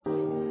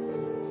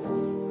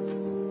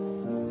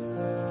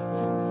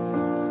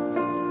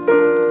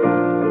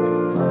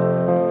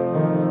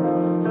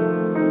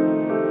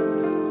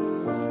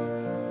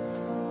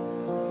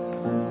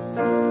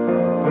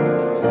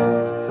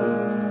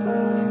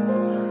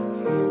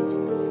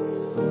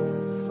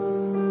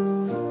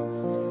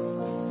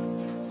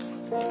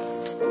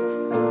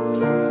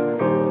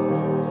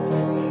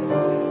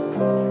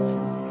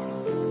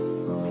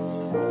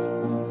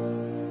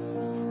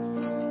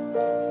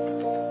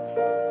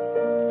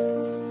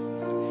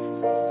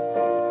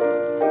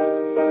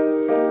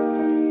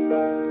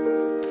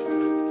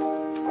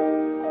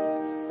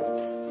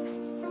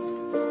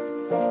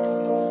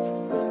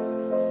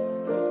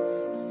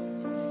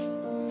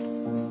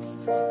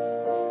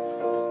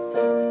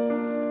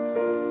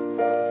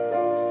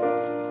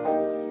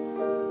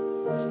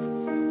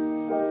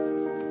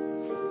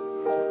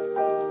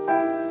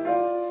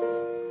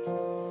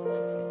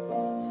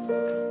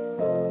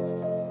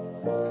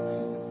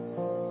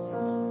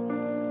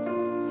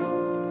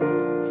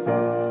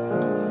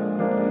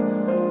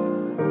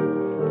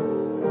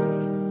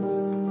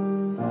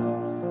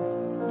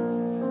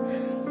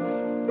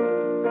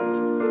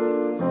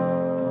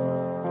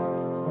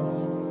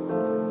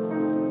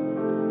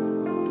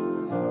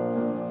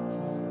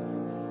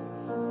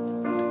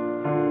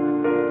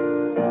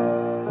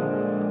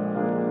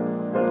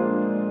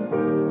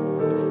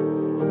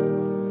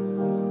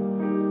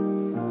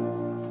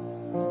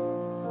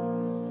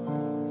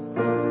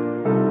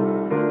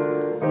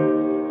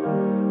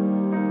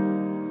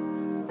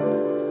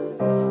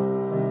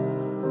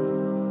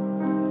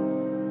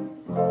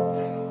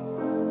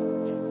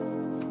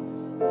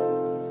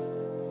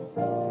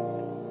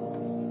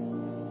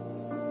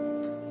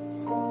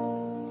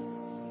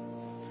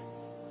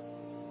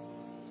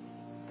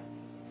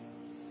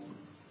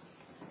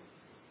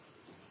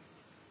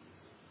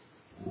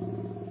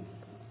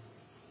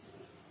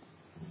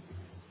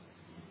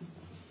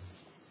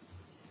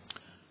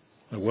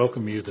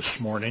welcome you this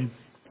morning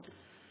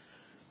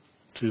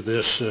to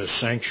this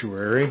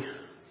sanctuary,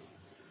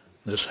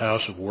 this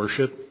house of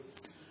worship.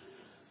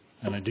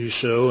 And I do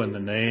so in the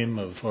name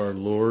of our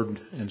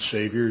Lord and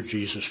Savior,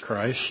 Jesus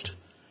Christ,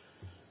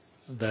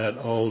 that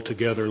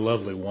altogether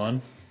lovely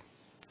one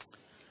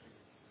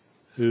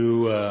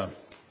who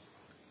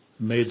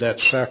made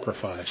that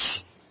sacrifice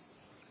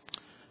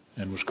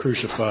and was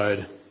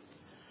crucified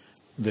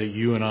that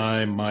you and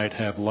I might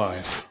have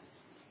life.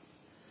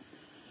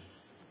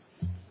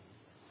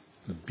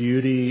 The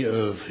beauty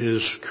of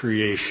His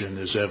creation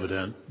is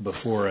evident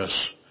before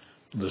us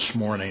this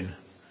morning.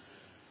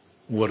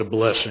 What a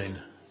blessing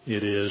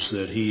it is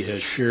that He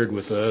has shared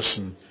with us,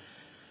 and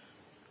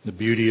the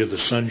beauty of the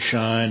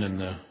sunshine and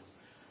the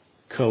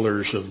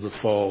colors of the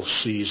fall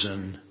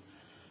season,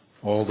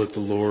 all that the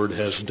Lord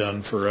has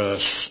done for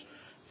us.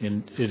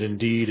 It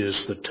indeed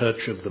is the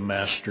touch of the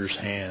Master's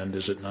hand,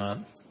 is it not?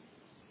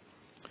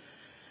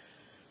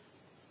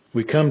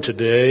 We come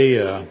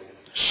today,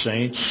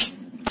 saints,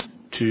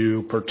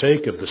 to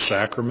partake of the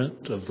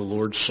sacrament of the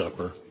Lord's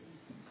Supper.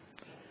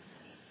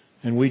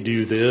 And we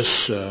do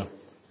this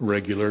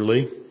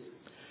regularly,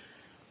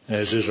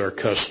 as is our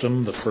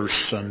custom, the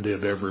first Sunday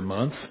of every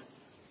month.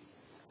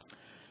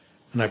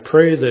 And I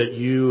pray that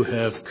you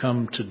have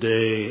come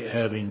today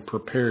having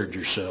prepared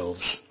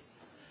yourselves.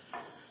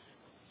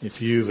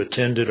 If you've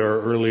attended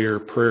our earlier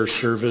prayer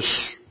service,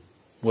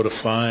 what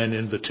a fine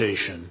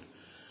invitation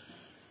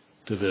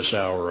to this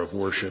hour of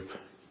worship.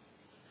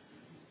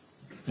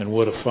 And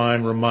what a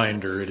fine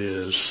reminder it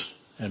is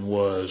and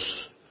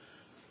was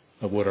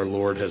of what our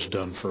Lord has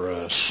done for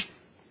us.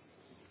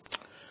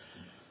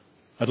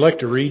 I'd like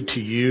to read to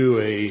you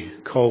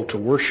a call to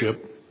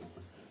worship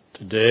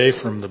today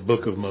from the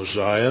book of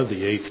Mosiah,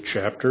 the 8th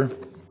chapter.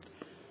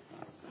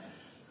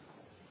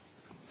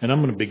 And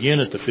I'm going to begin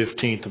at the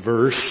 15th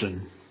verse.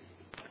 And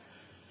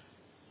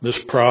this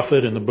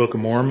prophet in the Book of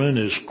Mormon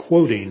is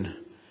quoting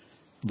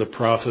the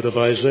prophet of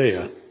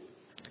Isaiah.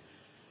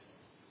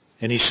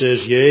 And he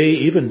says, Yea,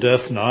 even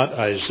doth not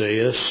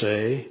Isaiah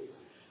say,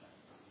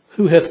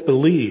 Who hath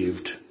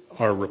believed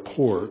our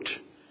report?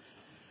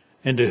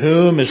 And to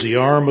whom is the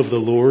arm of the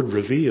Lord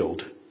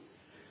revealed?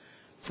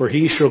 For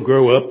he shall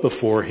grow up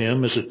before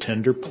him as a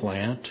tender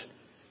plant,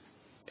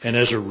 and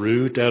as a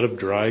root out of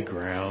dry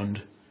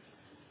ground.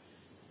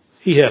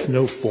 He hath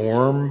no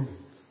form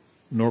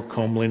nor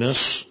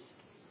comeliness.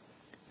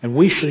 And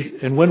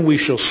when we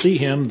shall see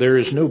him, there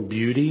is no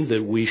beauty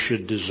that we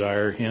should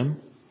desire him.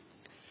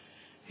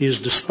 He is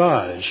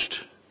despised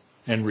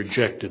and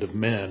rejected of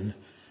men,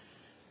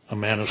 a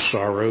man of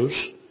sorrows,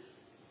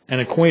 and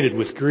acquainted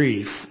with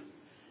grief.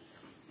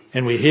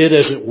 And we hid,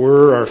 as it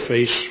were, our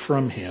face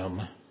from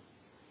him.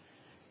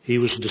 He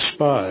was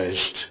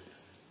despised,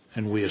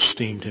 and we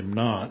esteemed him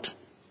not.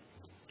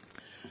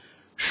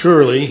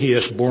 Surely he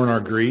has borne our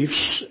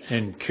griefs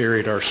and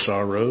carried our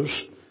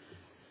sorrows.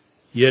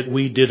 Yet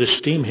we did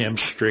esteem him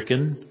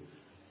stricken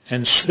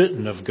and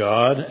smitten of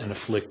God and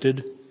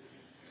afflicted.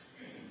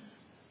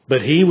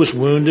 But he was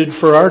wounded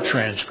for our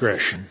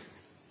transgression.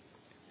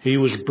 He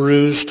was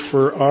bruised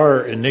for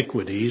our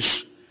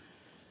iniquities.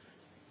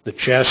 The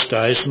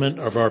chastisement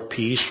of our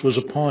peace was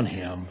upon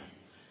him,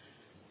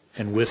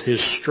 and with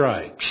his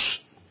stripes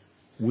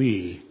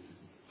we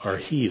are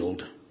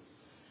healed.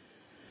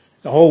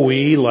 All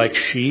we, like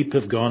sheep,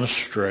 have gone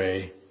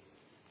astray.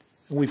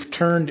 We've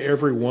turned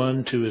every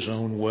one to his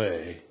own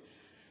way,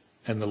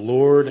 and the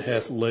Lord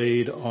hath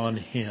laid on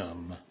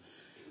him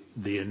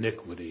the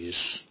iniquities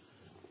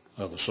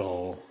of us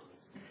all.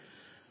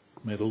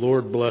 May the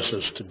Lord bless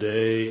us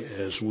today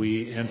as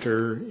we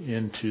enter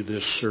into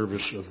this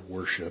service of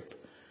worship.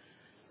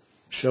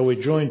 Shall we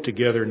join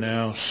together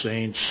now,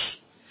 saints,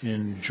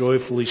 in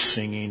joyfully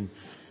singing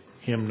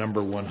hymn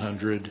number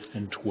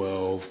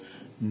 112,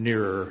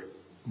 Nearer,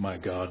 My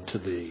God, to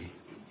Thee.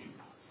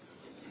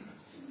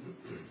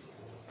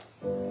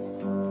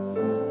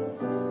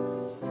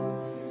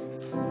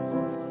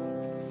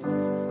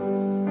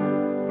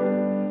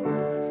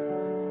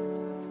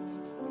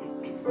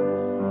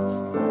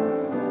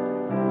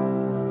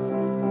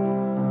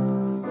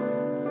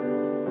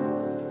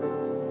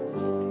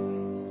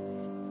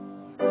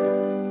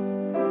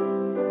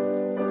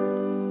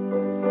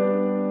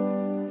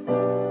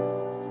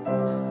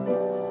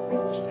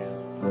 Stand.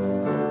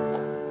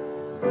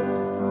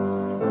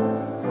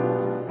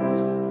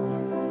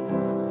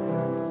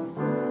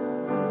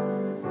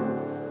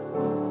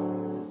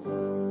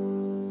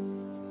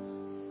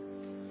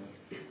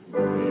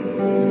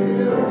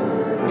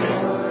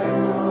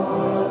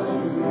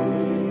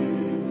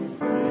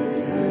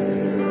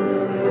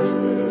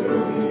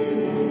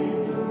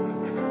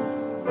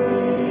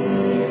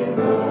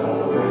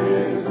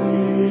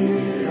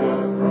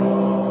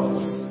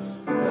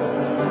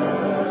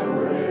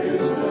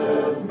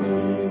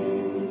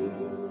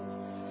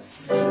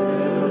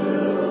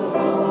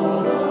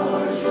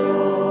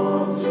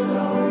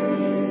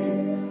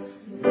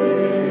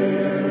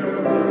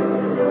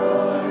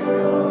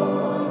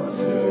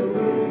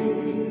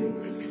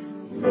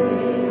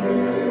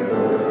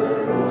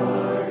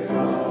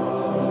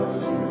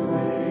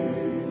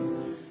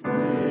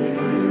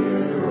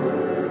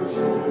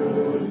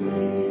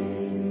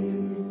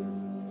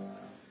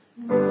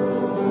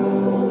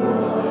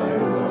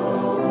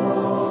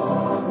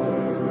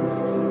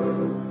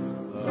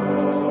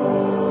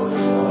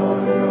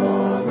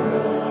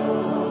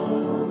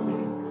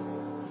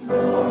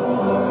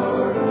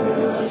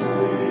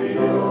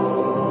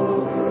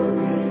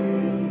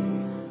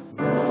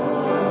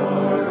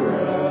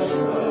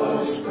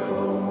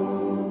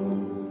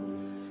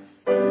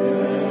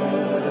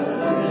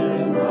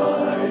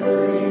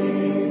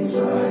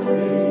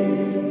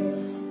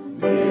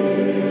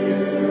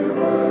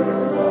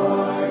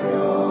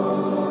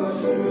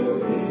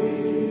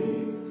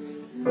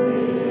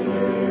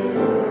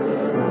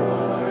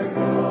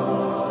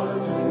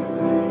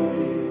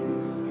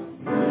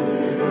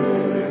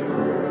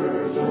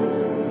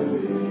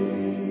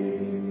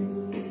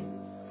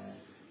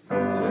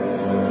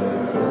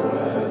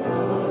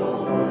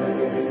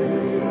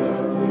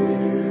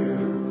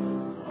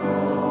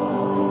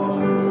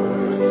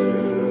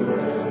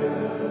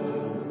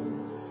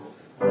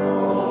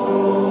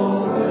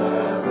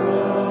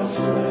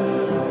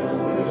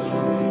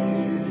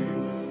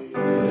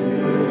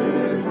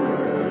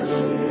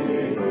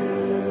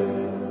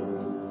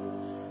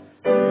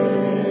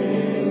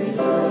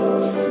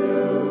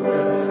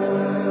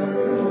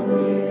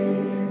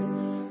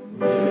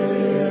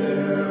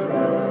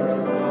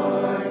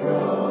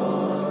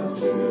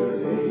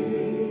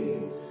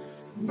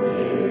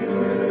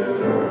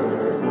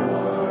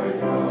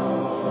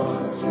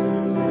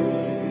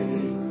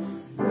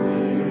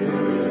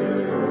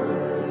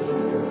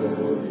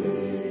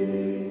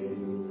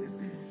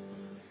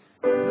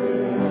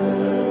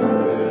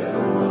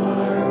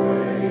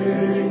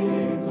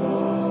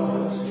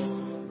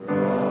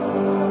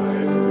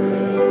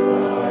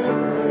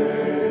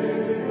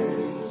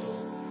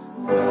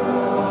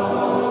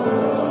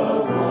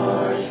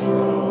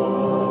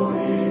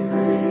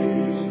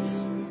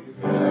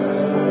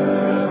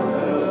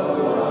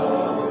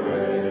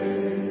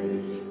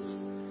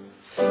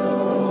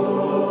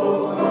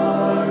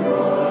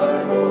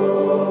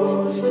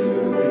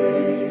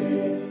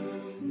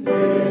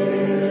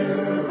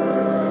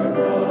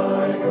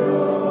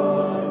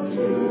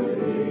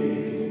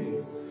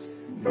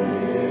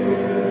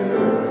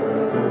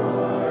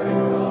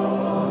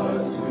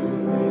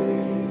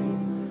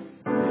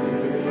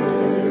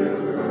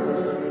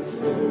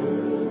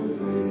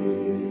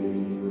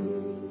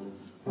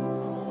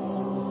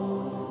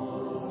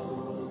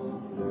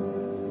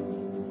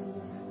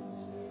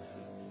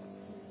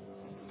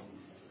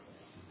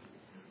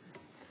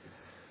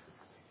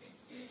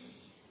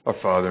 Our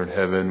Father in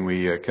heaven,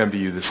 we come to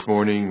you this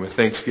morning with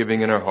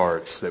thanksgiving in our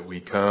hearts that we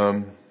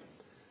come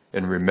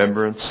in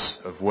remembrance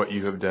of what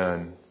you have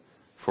done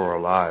for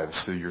our lives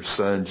through your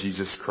Son,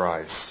 Jesus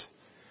Christ.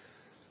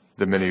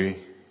 The many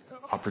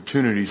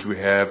opportunities we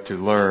have to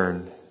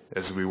learn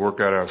as we work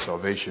out our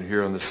salvation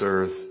here on this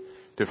earth,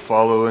 to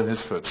follow in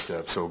his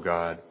footsteps, O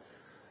God.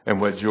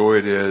 And what joy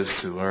it is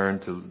to learn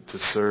to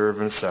serve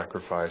and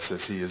sacrifice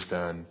as he has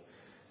done.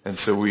 And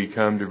so we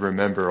come to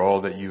remember all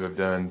that you have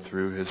done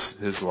through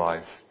his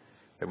life,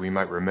 that we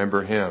might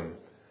remember him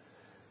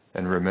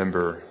and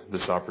remember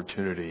this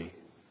opportunity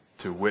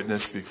to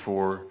witness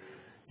before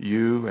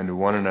you and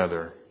one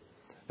another,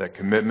 that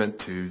commitment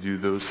to do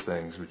those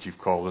things which you've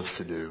called us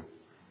to do.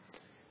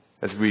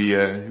 As we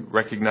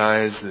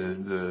recognize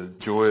the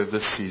joy of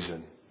this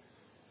season,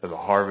 of the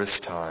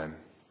harvest time,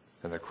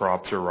 and the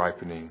crops are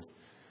ripening,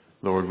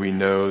 Lord, we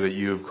know that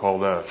you have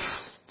called us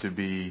to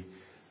be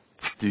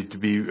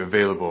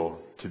available,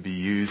 to be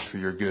used for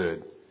your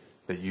good,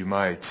 that you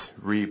might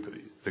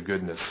reap the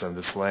goodness of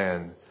this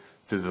land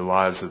through the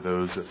lives of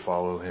those that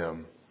follow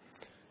him.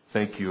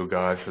 Thank you, O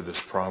God, for this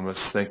promise.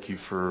 Thank you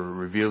for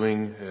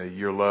revealing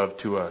your love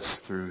to us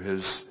through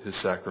his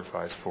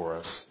sacrifice for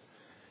us.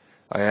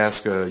 I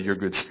ask your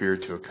good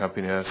Spirit to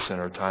accompany us in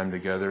our time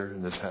together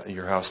in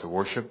your house of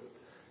worship,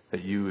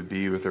 that you would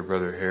be with our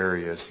brother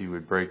Harry as he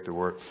would break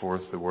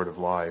forth the word of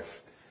life,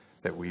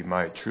 that we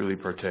might truly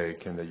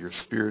partake, and that your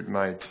Spirit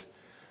might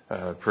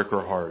prick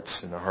our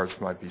hearts, and our hearts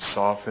might be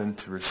softened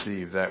to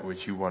receive that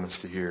which you want us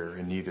to hear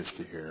and need us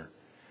to hear.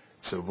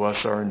 So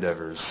bless our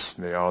endeavors.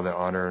 May all the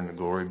honor and the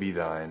glory be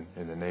thine.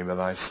 In the name of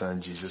thy Son,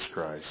 Jesus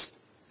Christ.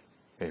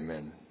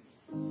 Amen.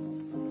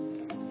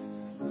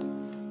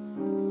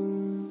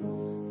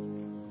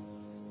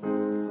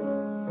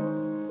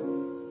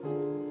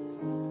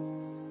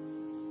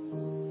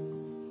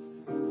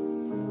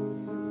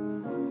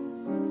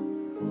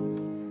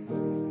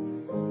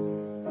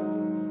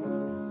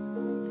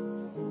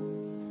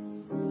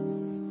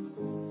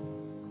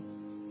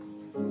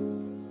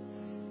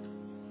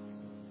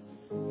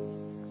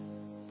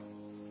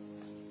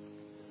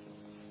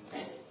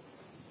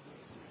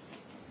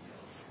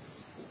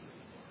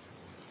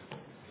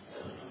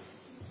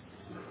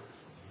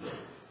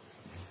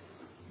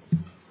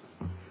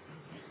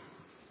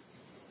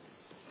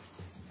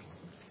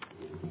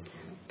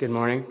 Good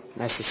morning.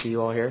 Nice to see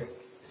you all here.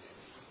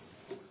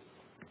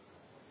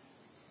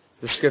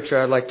 The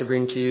scripture I'd like to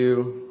bring to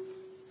you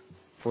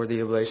for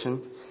the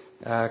oblation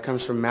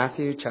comes from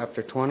Matthew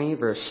chapter 20,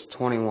 verse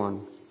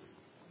 21.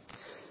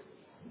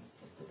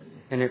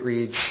 And it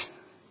reads,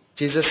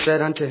 Jesus said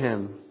unto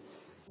him,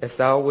 If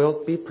thou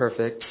wilt be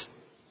perfect,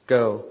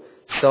 go,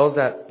 sell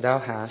that thou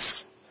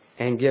hast,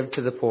 and give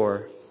to the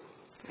poor,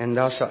 and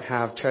thou shalt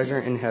have treasure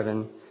in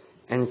heaven,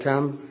 and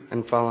come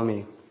and follow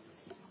me.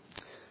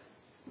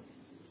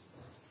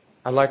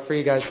 I'd like for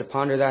you guys to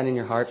ponder that in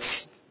your hearts.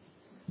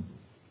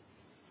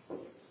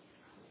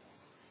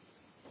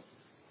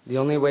 The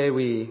only way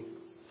we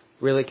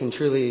really can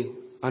truly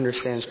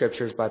understand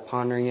Scripture is by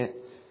pondering it.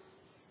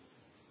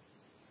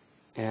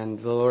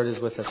 And the Lord is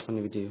with us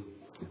when we do.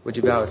 Would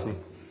you bow with me?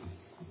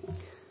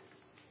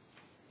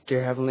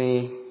 Dear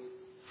Heavenly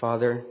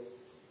Father,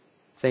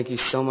 thank you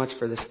so much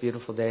for this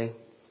beautiful day.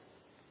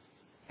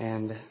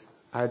 And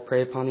I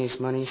pray upon these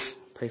monies,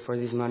 pray for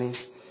these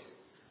monies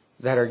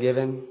that are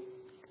given,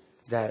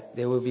 that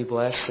they will be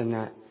blessed and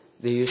that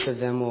the use of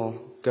them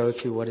will go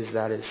to what is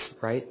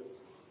right.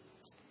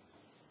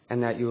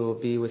 And that you will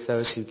be with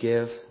those who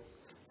give.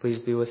 Please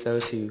be with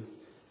those who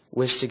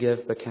wish to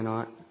give but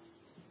cannot.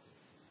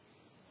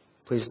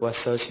 Please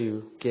bless those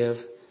who give.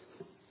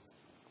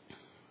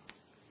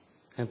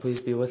 And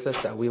please be with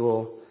us that we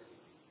will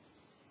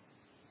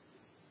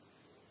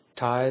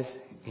tithe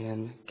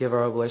and give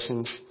our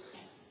oblations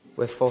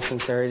with full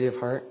sincerity of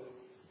heart.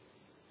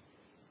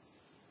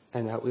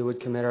 And that we would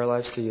commit our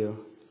lives to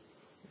you.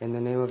 In the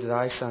name of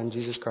thy Son,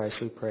 Jesus Christ,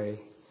 we pray.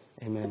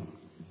 Amen.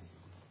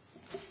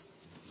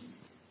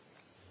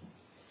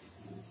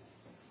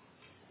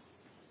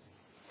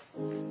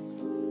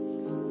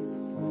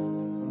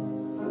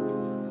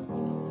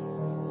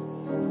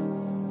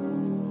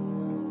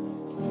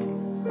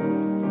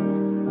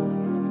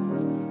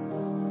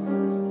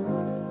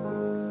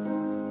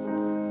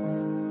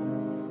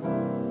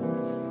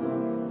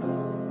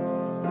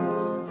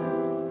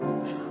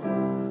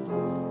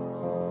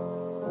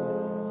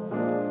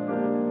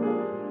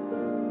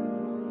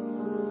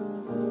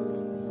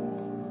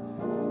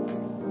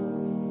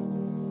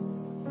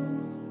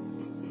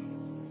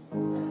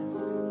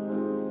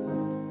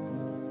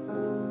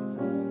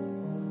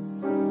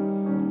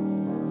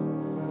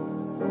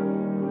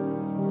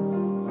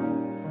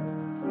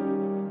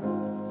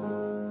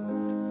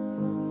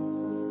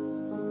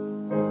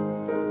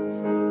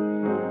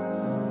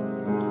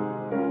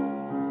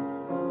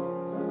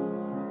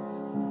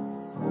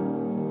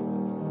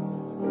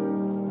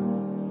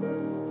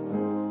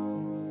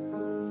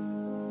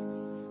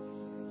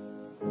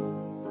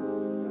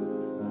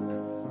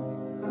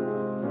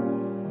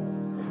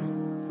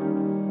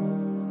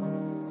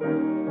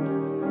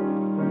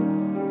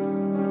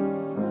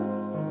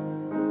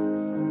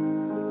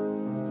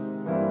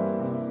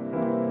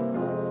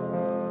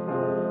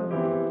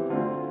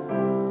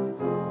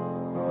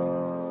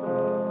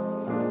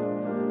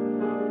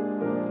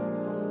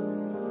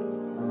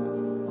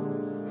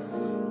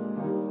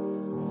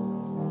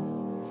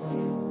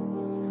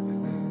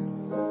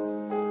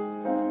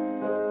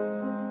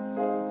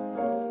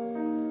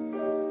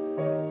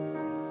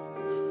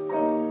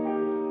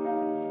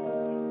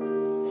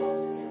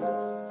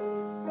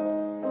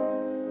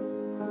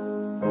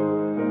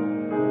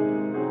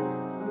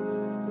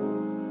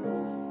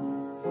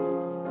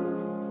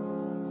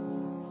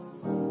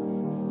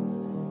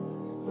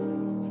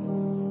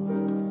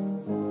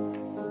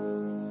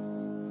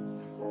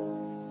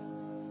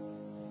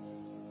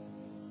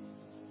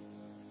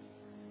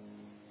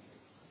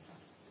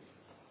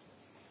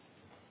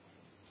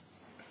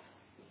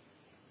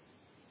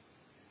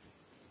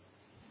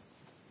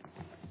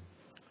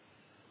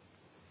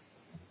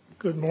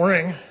 Good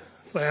morning,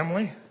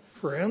 family,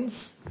 friends,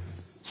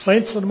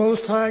 saints of the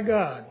Most High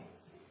God.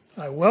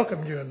 I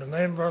welcome you in the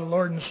name of our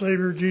Lord and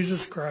Savior,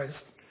 Jesus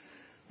Christ.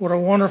 What a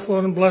wonderful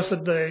and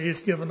blessed day He's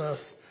given us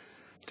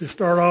to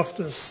start off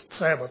this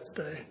Sabbath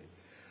day.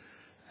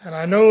 And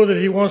I know that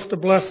He wants to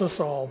bless us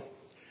all.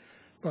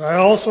 But I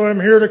also am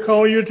here to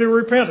call you to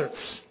repentance.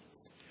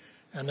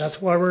 And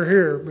that's why we're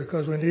here,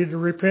 because we need to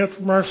repent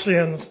from our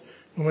sins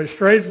when we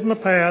strayed from the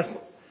path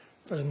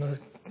and the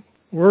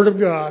Word of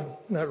God,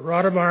 that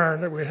rod of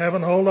iron that we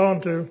haven't hold on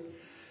to.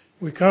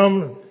 We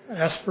come and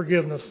ask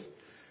forgiveness.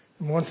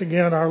 And once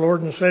again, our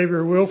Lord and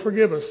Savior will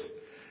forgive us.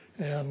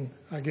 And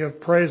I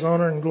give praise,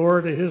 honor, and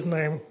glory to His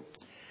name.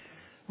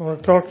 I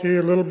want to talk to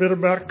you a little bit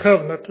about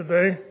covenant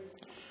today.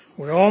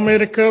 We all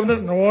made a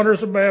covenant in the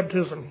waters of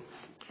baptism.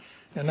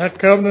 And that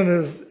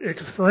covenant is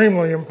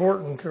extremely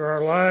important to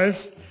our lives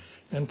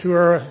and to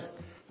our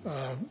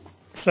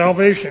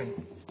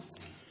salvation.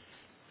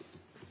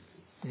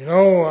 You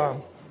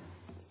know,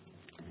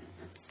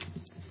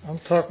 I'll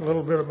talk a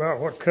little bit about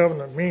what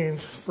covenant means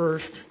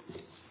first.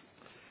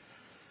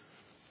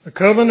 A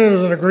covenant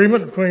is an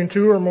agreement between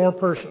two or more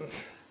persons.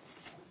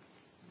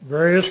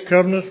 Various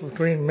covenants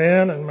between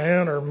man and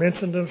man are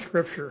mentioned in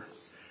Scripture.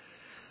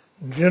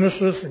 In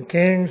Genesis and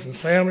Kings and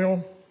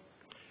Samuel.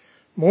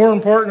 More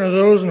important are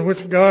those in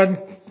which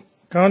God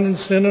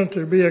condescended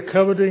to be a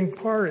covenanting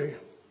party.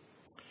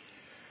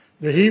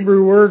 The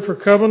Hebrew word for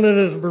covenant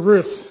is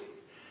beruth,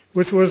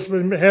 which has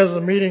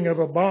the meaning of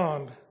a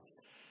bond.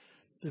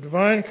 The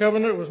divine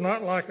covenant was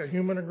not like a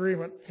human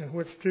agreement in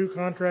which two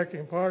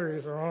contracting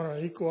parties are on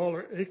an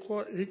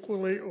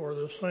equally or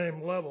the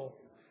same level.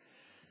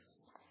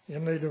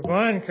 In a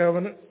divine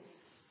covenant,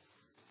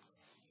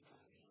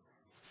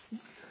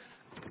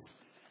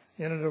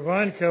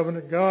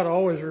 God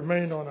always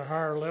remained on a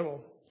higher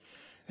level.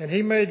 And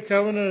He made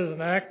covenant as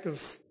an act of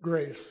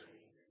grace.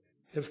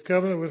 His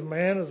covenant with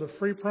man is a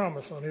free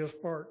promise on His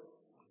part,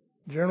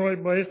 generally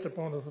based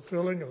upon the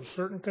fulfilling of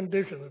certain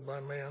conditions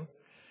by man.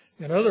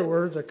 In other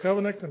words, a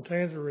covenant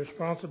contains a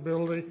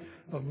responsibility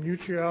of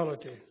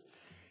mutuality.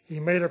 He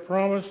made a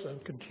promise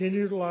of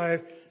continued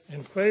life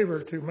and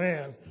favor to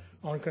man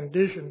on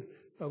condition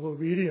of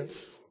obedience,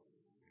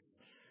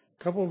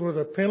 coupled with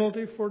a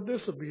penalty for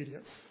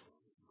disobedience.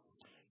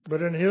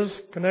 But in His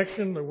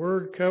connection, the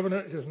word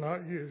covenant is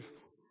not used.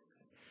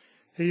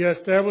 He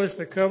established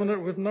a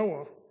covenant with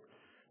Noah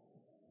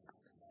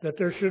that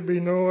there should be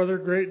no other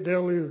great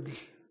deluge,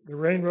 the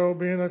rainbow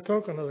being a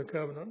token of the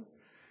covenant.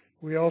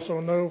 We also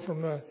know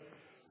from the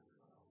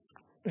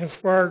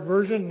inspired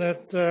version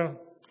that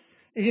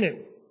Enoch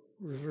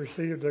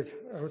received the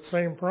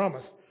same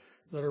promise,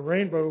 that a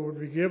rainbow would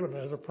be given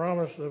as a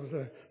promise of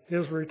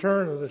his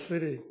return to the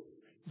city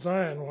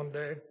Zion one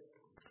day.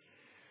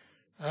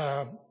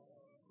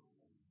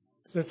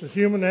 Since the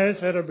human age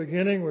had a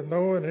beginning with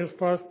Noah and his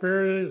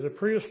posterity, the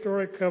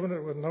prehistoric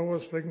covenant with Noah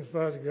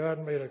signifies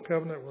God made a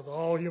covenant with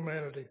all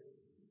humanity.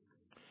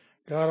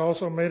 God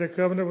also made a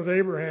covenant with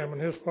Abraham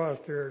and his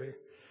posterity,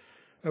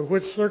 of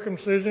which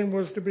circumcision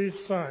was to be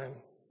a sign,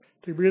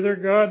 to be their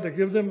God, to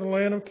give them the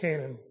land of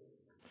Canaan,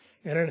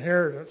 an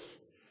inheritance,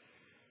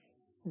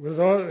 with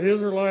all the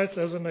Israelites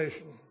as a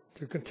nation,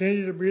 to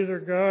continue to be their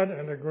God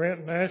and to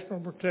grant national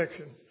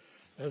protection,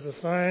 as a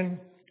sign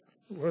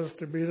was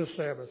to be the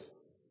Sabbath,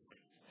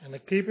 and the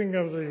keeping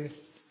of the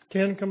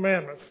 10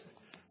 Commandments,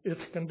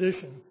 its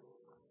condition.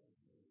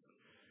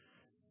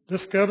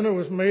 This covenant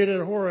was made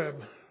at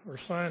Horeb, or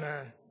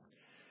Sinai,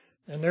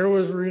 and there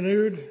was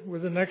renewed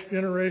with the next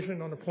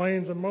generation on the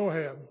plains of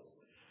Moab.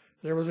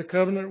 There was a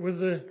covenant with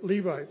the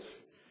Levites,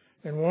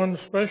 and one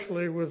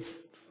especially with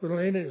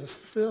Phinehas,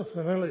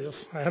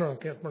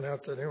 can't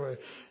pronounce that anyway,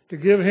 to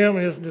give him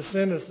his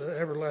descendants the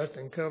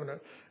everlasting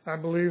covenant. I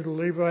believe the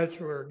Levites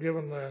were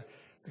given the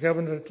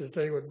covenant that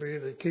they would be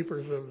the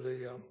keepers of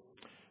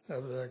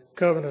the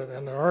covenant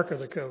and the Ark of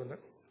the Covenant.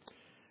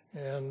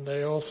 And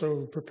they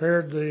also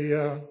prepared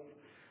the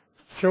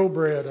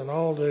showbread and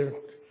all the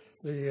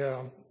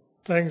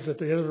things that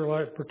the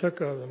Israelites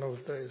partook of in those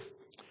days.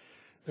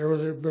 There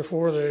was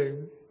before they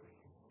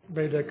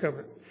made that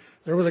covenant.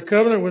 There was a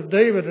covenant with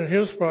David and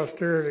his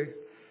posterity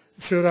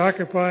should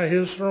occupy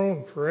his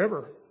throne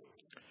forever,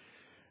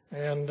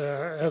 and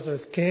as a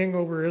king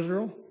over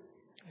Israel.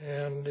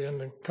 And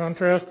in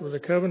contrast with the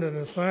covenant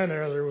in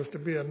Sinai, there was to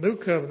be a new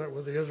covenant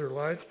with the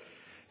Israelites,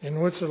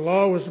 in which the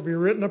law was to be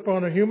written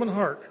upon a human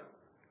heart.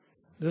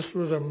 This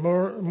was a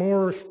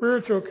more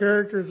spiritual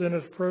character than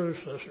its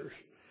predecessors,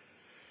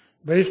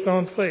 based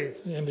on faith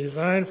and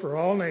designed for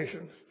all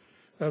nations.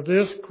 Of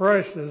this,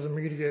 Christ is the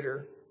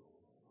mediator.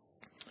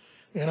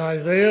 In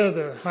Isaiah,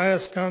 the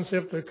highest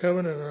concept of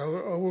covenant in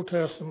the Old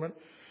Testament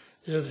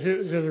is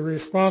the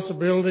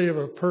responsibility of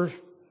a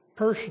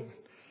person.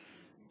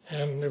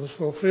 And it was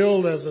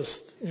fulfilled as a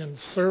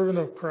servant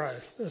of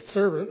Christ, a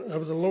servant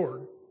of the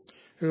Lord,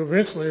 who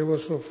eventually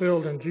was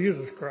fulfilled in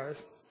Jesus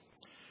Christ.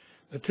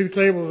 The 2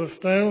 tables of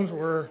stones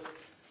were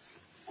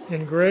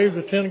engraved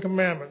the 10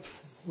 Commandments,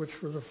 which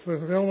were the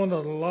fulfillment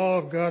of the law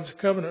of God's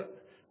covenant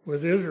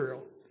with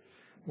Israel,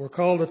 were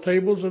called the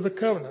tables of the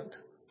covenant.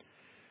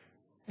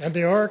 And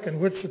the ark in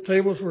which the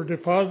tables were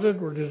deposited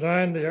were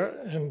designed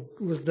and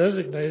was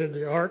designated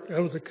the Ark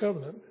of the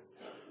Covenant.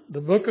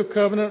 The Book of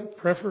Covenant,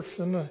 prefaced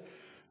in the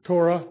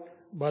Torah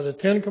by the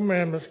Ten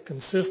Commandments,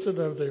 consisted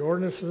of the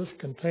ordinances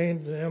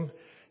contained in them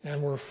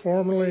and were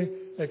formally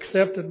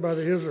accepted by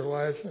the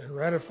Israelites and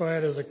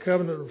ratified as a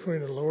covenant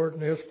between the Lord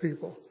and His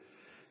people.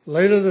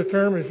 Later, the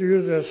term is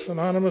used as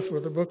synonymous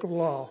with the Book of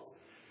Law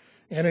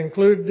and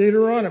include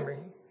Deuteronomy,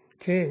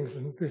 Kings,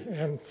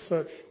 and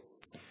such.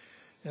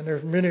 And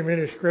there's many,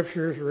 many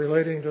scriptures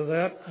relating to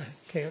that. I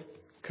can't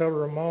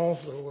cover them all,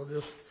 so we'll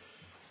just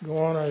go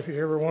on. If you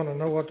ever want to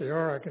know what they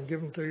are, I can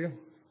give them to you.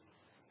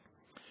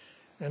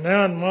 And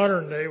now in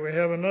modern day, we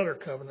have another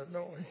covenant,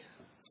 don't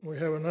we? We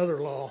have another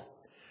law.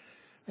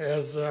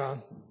 As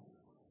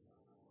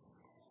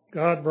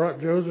God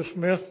brought Joseph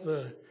Smith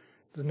the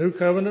new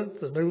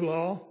covenant, the new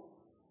law.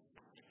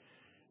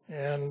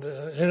 And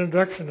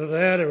introduction to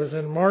that, it was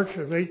in March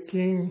of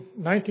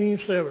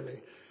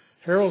 1970.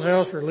 Herald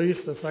House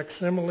released a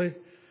facsimile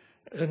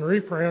and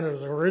reprint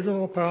of the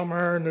original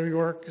Palmyra, New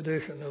York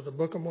edition of the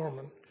Book of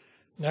Mormon.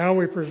 Now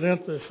we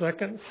present the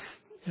second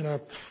in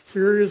a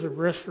series of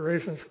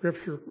restoration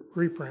scripture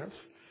reprints,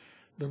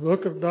 the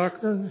Book of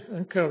Doctrine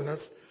and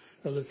Covenants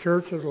of the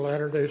Church of the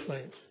Latter-day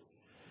Saints.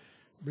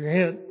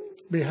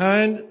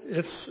 Behind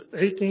its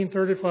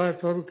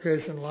 1835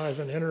 publication lies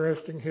an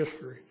interesting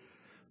history.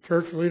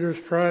 Church leaders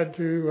tried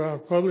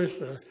to publish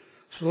a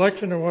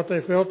selection of what they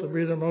felt to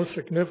be the most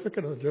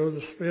significant of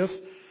Joseph Smith's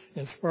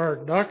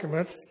inspired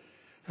documents.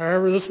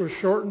 However, this was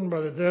shortened by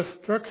the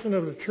destruction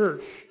of the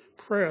church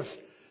press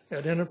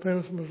at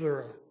Independence,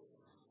 Missouri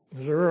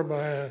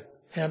by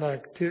an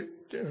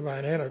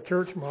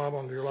anti-church mob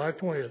on July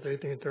 20th,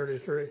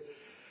 1833.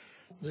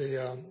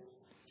 The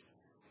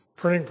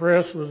printing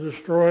press was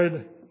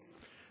destroyed,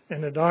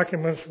 and the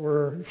documents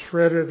were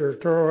shredded or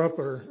tore up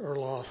or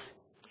lost.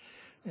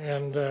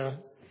 And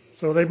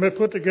so they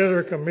put together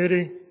a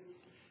committee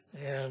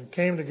and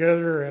came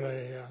together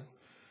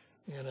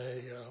in a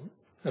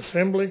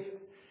assembly.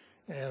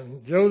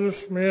 And Joseph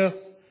Smith,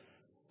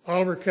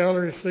 Oliver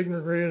Cowdery,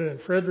 Sigmund Reed,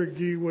 and Frederick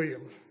G.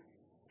 Williams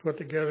put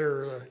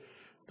together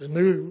the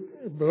new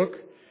book,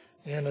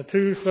 and the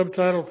two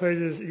subtitle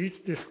pages,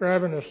 each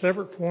describing a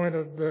separate point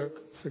of the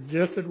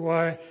suggested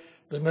why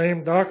the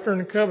name Doctrine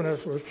and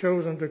Covenants was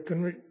chosen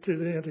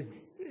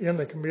in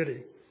the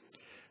committee.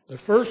 The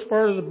first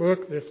part of the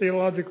book, the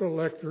theological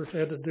lectures,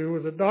 had to do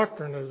with the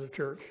doctrine of the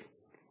church.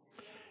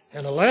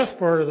 And the last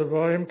part of the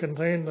volume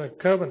contained the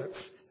covenants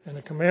and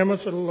the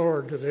commandments of the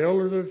Lord to the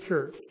elders of the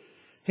church,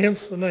 hence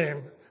the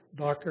name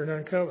Doctrine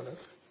and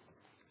Covenants.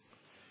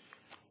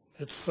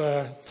 It's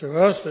to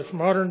us, it's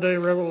modern day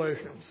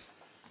revelation.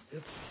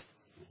 It's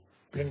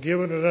been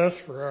given to us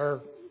for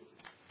our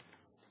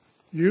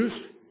use,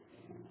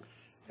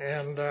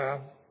 and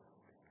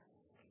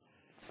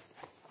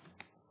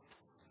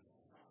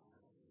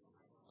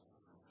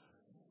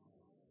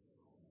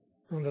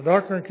from the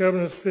Doctrine and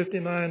Covenants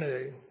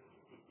 59a,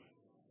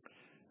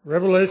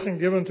 revelation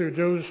given to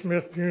Joseph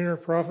Smith, Jr.,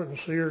 prophet and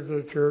seer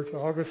to the church,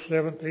 August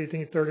 7,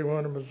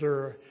 1831 in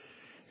Missouri.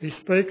 He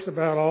speaks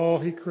about all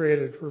he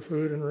created for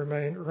food and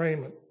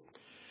raiment.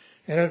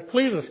 And it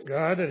pleaseth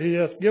God that he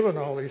hath given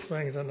all these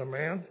things unto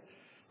man.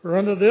 For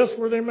unto this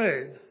were they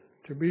made,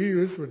 to be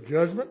used with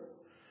judgment,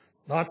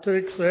 not to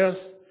excess,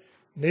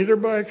 neither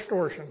by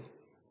extortion.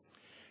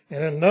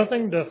 And in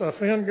nothing doth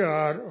offend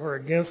God, or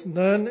against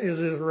none is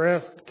his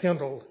wrath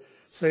kindled,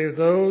 save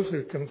those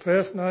who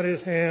confess not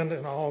his hand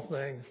in all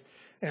things,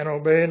 and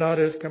obey not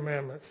his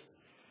commandments.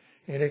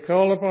 And he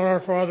called upon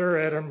our father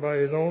Adam by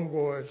his own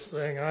voice,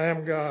 saying, I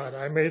am God,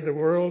 I made the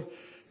world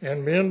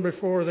and men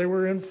before they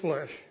were in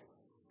flesh.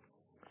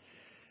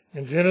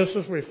 In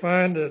Genesis we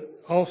find that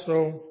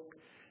also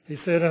he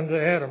said unto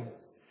Adam,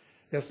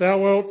 If thou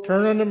wilt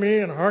turn unto me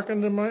and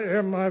hearken to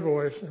my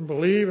voice, and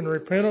believe and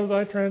repent of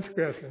thy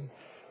transgression,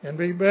 and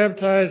be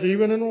baptized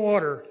even in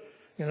water,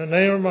 in the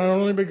name of my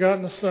only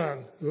begotten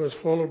Son, who is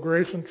full of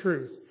grace and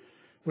truth,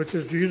 which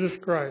is Jesus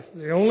Christ,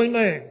 the only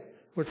name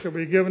which shall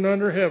be given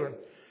under heaven,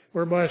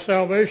 whereby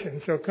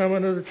salvation shall come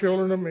unto the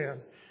children of men.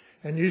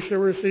 And ye shall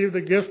receive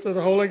the gift of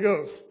the Holy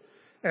Ghost,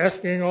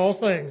 asking all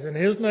things in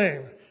his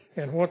name,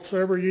 and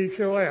whatsoever ye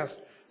shall ask,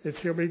 it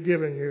shall be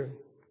given you.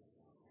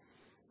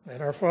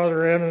 And our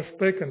father Adam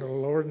spake unto the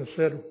Lord and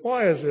said,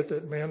 Why is it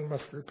that men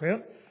must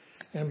repent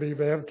and be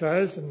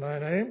baptized in thy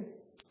name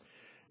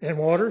in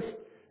waters?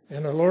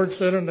 And the Lord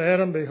said unto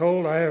Adam,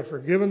 Behold, I have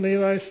forgiven thee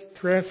thy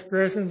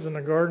transgressions in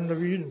the Garden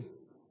of Eden.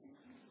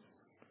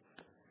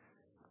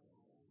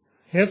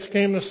 Hence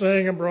came the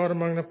saying abroad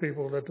among the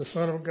people that the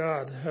Son of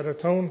God had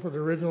atoned for the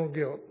original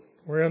guilt,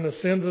 wherein the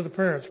sins of the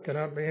parents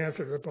cannot be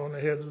answered upon the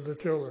heads of the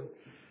children,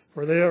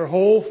 for they are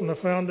whole from the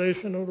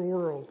foundation of the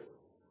world.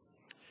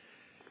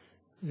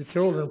 You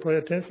children, pay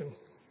attention.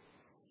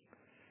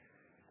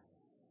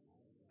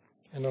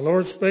 And the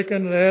Lord spake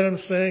unto Adam,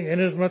 saying,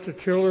 Inasmuch as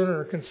children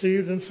are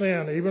conceived in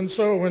sin, even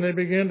so when they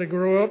begin to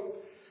grow up,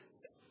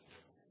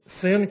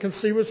 sin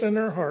conceiveth in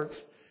their hearts,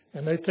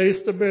 and they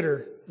taste the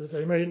bitter, that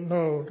they may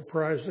know to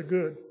prize the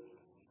good.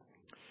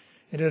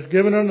 It is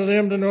given unto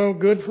them to know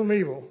good from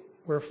evil,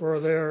 wherefore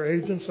they are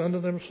agents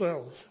unto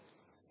themselves.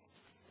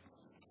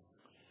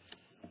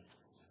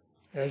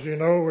 As you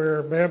know,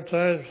 we're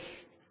baptized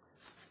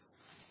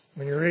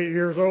when you're 8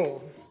 years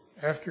old.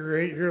 After you're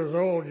 8 years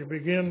old, you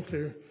begin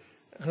to,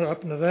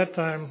 up until that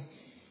time,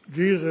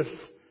 Jesus,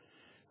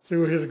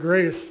 through His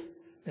grace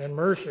and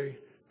mercy,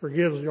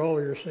 forgives you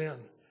all your sin.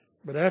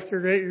 But after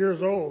you're 8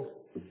 years old,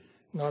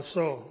 not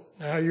so.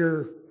 Now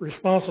you're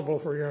responsible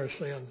for your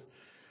sin.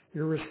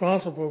 You're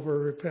responsible for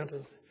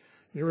repentance.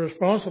 You're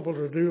responsible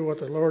to do what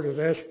the Lord has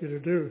asked you to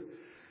do,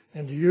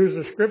 and to use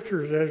the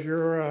Scriptures as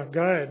your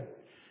guide,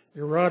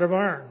 your rod of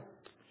iron,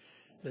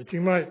 that you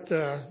might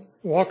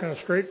walk in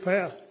a straight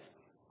path.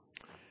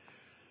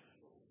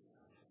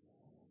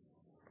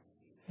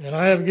 And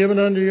I have given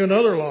unto you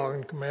another law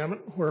and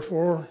commandment,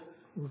 wherefore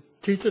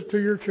teach it to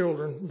your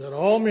children, that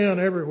all men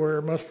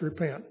everywhere must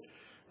repent,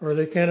 or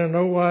they can in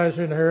no wise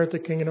inherit the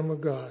kingdom of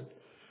God.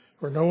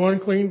 For no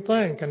unclean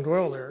thing can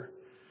dwell there,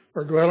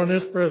 or dwell in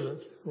His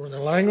presence. For in the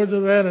language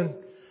of Adam,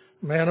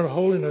 man of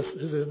holiness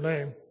is His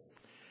name.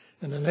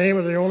 And the name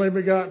of the only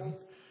begotten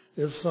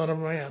is Son of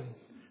Man,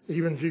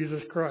 even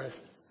Jesus Christ,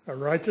 a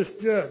righteous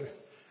judge,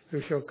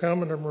 who shall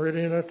come in the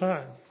meridian of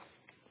time.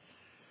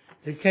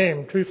 He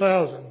came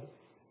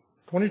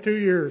 22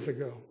 years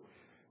ago,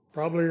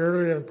 probably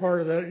earlier in part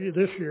of that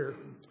this year.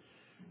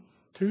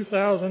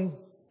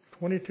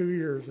 22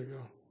 years ago.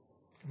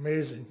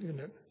 Amazing, isn't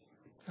it?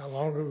 How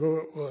long ago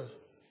it was.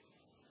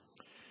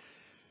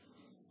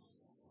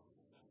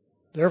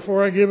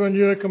 Therefore I give unto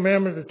you a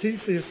commandment to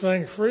teach these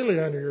things freely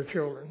unto your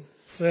children,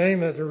 saying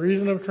that the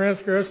reason of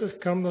transgressors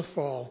come the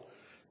fall,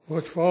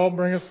 which fall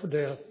bringeth for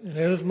death. And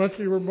inasmuch as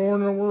you were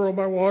born in the world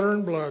by water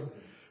and blood,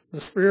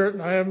 the Spirit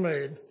I have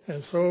made,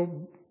 and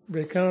so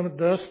become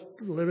dust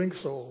living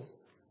soul.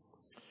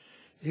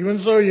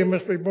 Even so you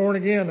must be born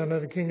again unto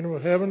the kingdom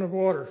of heaven of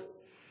water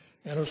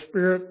and of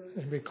Spirit,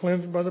 and be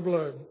cleansed by the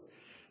blood,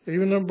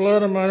 even the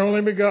blood of mine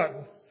only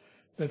begotten,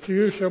 that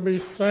you shall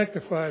be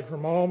sanctified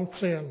from all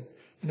sin,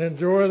 and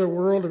enjoy the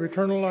world of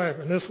eternal life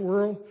in this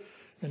world,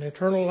 and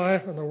eternal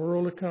life in the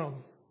world to come,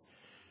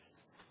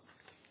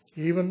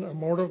 even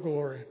immortal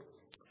glory.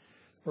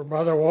 For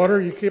by the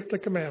water you keep the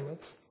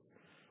commandments,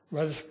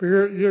 by the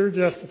Spirit you are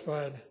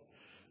justified,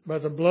 by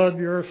the blood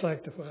you are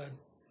sanctified.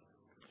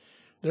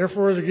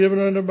 Therefore is given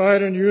and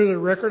abide in you the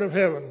record of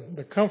heaven,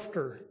 the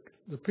Comforter,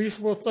 the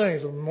peaceable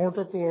things of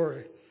immortal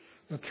glory,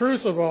 the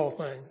truth of all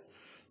things,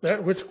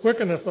 that which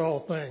quickeneth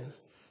all things,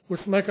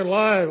 which make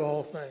alive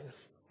all things,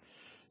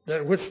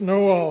 that which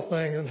know all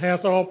things, and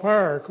hath all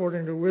power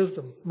according to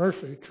wisdom,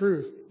 mercy,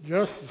 truth,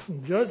 justice,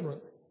 and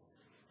judgment.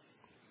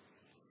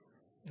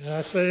 And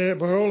I say,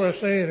 behold, I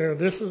say unto you,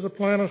 this is the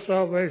plan of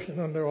salvation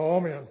unto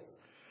all men,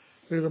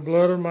 through the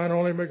blood of mine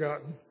only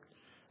begotten,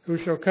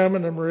 who shall come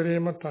in the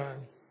meridian of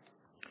time.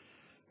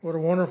 What a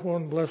wonderful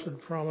and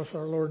blessed promise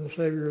our Lord and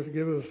Savior has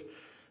given us.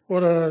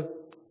 What a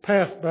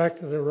path back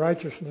to the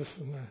righteousness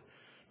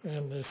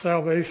and the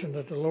salvation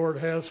that the Lord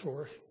has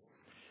for us.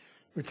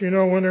 But you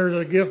know, when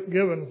there's a gift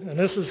given, and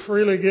this is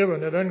freely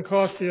given, it doesn't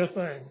cost you a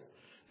thing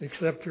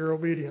except your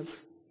obedience.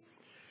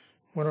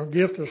 When a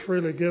gift is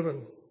freely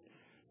given,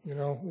 you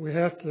know, we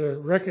have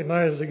to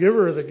recognize the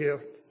giver of the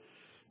gift.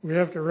 We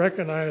have to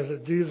recognize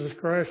that Jesus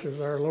Christ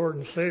is our Lord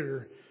and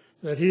Savior,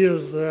 that He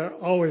is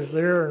always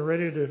there and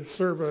ready to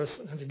serve us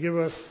and to give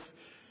us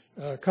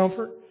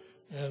comfort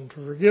and to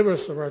forgive us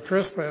of our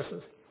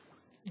trespasses.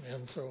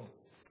 And so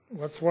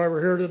that's why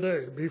we're here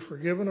today, to be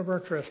forgiven of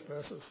our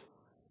trespasses.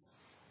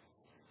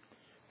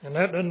 And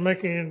that doesn't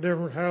make any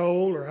difference how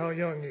old or how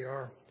young you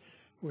are.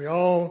 We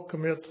all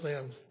commit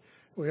sins.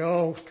 We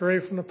all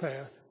stray from the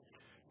path.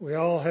 We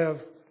all have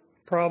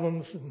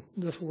problems in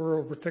this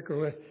world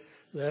particularly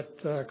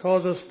that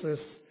cause us to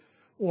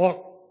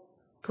walk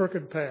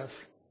crooked paths.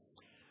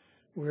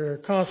 We're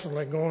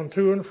constantly going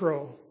to and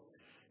fro.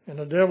 And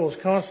the devil's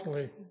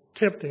constantly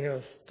tempting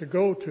us to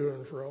go to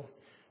and fro,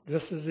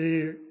 just as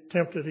he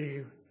tempted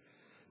Eve,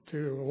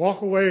 to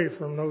walk away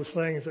from those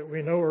things that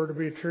we know are to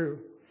be true.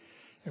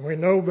 And we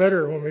know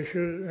better when we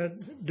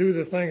should do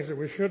the things that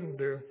we shouldn't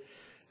do.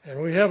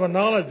 And we have a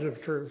knowledge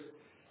of truth.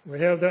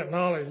 We have that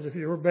knowledge. If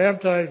you were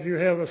baptized, you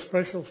have a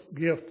special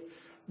gift,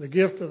 the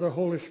gift of the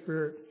Holy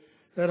Spirit.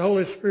 That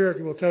Holy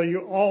Spirit will tell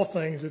you all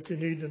things that you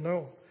need to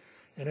know.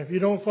 And if you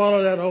don't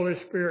follow that Holy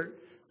Spirit,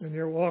 then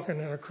you're walking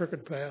in a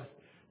crooked path.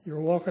 You're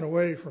walking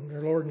away from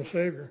your Lord and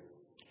Savior.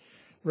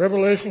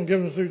 Revelation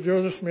given through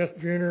Joseph Smith,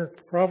 Jr.,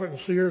 prophet and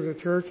seer of the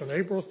church, on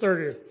April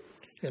 30th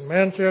in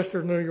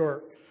Manchester, New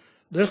York.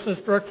 This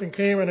instruction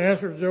came in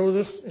answer to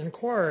Joseph's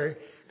inquiry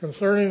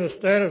concerning the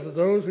status of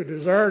those who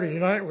desire to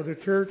unite with the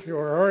church who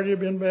are already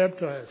been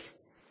baptized.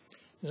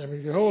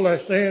 And behold, I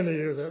say unto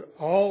you that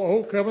all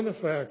old covenants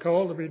are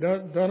called to be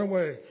done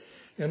away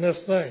in this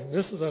thing.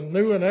 This is a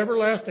new and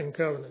everlasting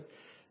covenant,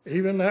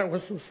 even that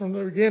which was from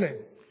the beginning.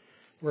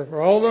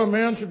 Wherefore, although a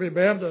man should be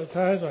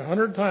baptized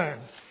 100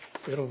 times,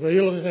 it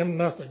availeth him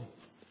nothing.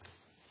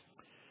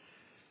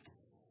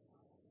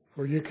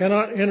 For you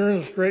cannot enter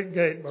in the straight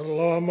gate by the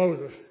law of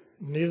Moses,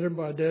 neither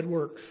by dead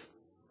works.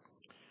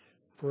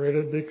 For it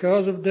is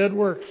because of dead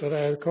works that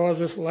I have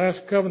caused this last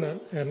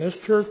covenant and this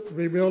church to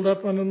be built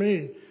up unto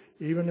me,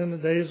 even in the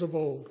days of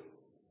old.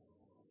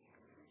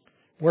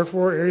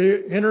 Wherefore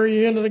enter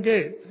ye into the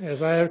gate,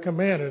 as I have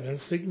commanded, and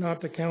seek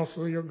not the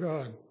counsel of your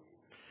God.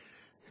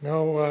 You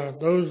know,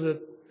 those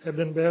that have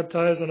been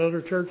baptized in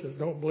other churches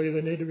don't believe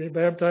they need to be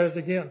baptized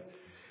again.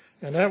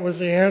 And that was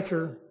the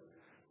answer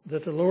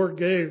that the Lord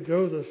gave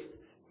Joseph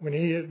when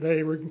they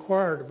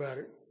inquired about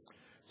it.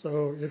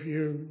 So if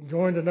you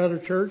joined another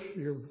church,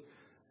 you're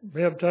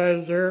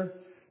baptized there,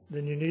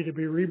 then you need to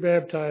be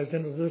rebaptized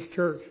into this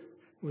church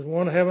with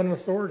one having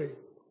authority.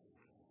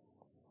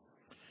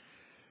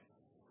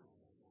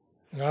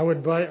 And I would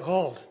invite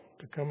all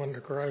to come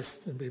unto Christ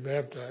and be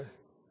baptized.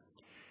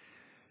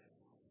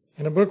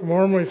 In the Book of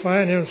Mormon, we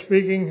find him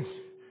speaking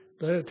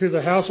to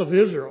the house of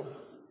Israel.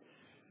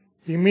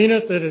 He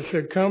meaneth that it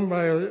should come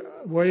by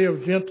way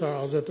of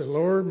Gentiles, that the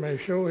Lord may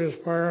show his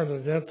power unto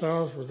the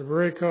Gentiles, for the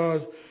very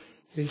cause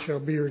he shall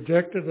be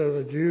rejected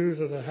of the Jews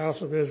of the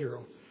house of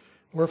Israel.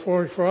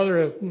 Wherefore his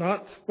Father hath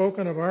not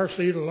spoken of our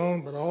seed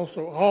alone, but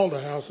also all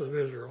the house of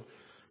Israel,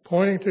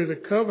 pointing to the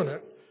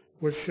covenant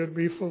which should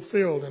be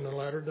fulfilled in the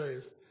latter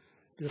days.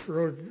 Just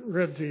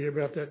read to you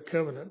about that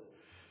covenant.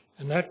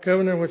 And that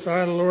covenant which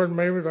I, the Lord,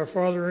 made with our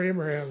father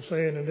Abraham,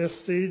 saying, in this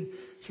seed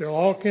shall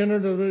all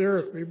kindred of the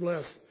earth be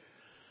blessed.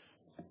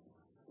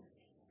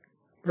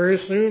 Very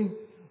soon,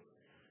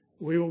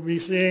 we will be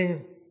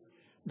seeing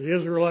the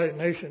Israelite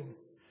nation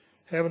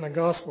having the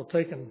gospel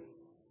taken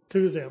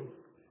to them,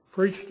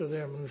 preached to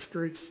them in the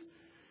streets.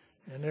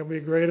 And there'll be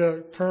great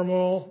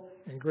turmoil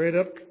and great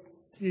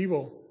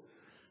upheaval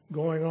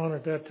going on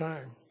at that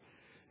time.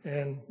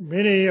 And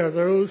many of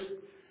those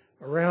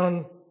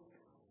around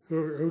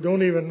who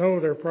don't even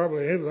know they're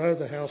probably of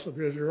the house of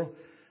Israel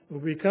will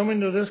be coming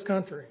to this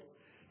country.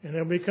 And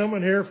they'll be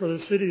coming here for the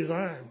city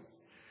Zion.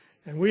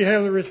 And we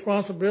have the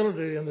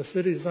responsibility in the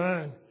city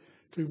Zion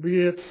to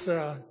be its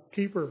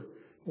keeper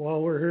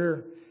while we're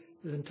here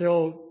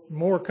until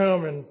more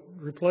come and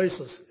replace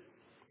us.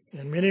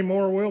 And many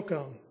more will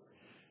come.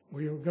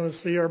 We're going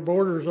to see our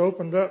borders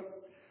opened up.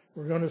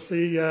 We're going to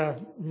see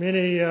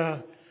many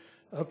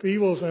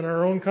upheavals in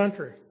our own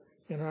country,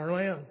 in our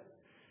land.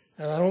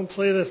 And I don't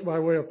say this by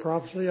way of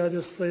prophecy. I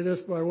just say this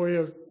by way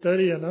of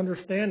study and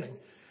understanding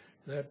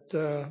that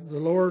the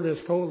Lord has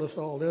told us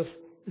all this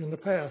in the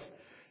past.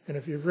 And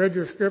if you've read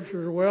your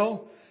scriptures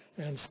well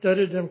and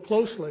studied them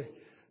closely,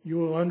 you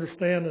will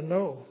understand and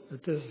know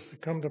that this has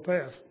come to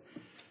pass.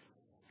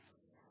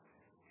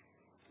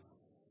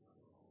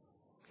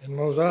 In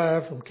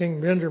Mosiah from King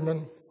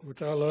Benjamin,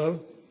 which I love,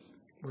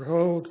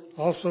 behold,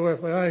 also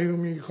if I,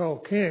 whom you call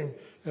king,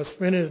 have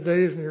spent his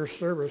days in your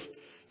service,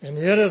 and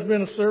yet has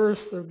been a service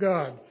of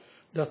God,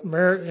 doth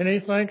merit any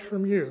thanks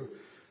from you.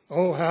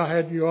 Oh, how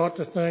had you ought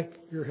to thank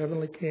your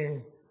heavenly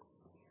King.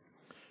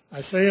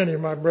 I say unto you,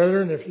 my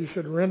brethren, if you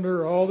should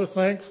render all the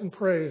thanks and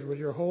praise with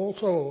your whole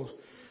souls,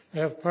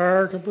 have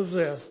power to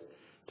possess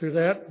to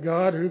that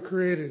God who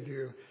created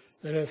you,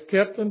 that has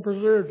kept and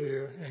preserved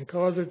you, and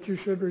caused that you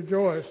should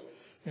rejoice,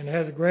 and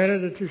has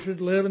granted that you should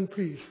live in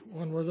peace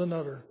one with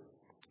another.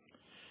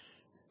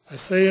 I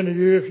say unto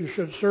you, if you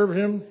should serve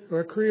him who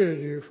had created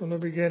you from the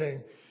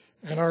beginning,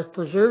 and are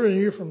preserving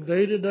you from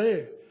day to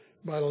day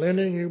by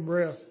lending you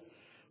breath,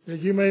 that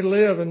you may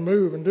live and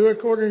move and do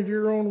according to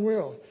your own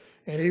will,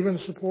 and even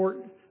support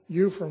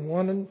you from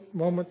one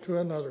moment to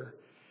another.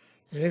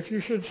 And if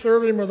you should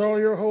serve him with all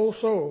your whole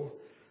soul,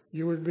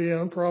 you would be an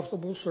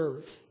unprofitable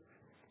service.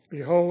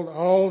 Behold,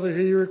 all that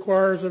he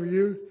requires of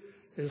you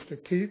is to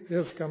keep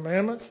his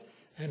commandments,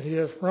 and he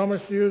has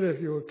promised you that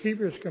if you will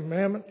keep his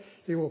commandment,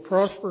 he will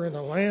prosper in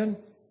the land,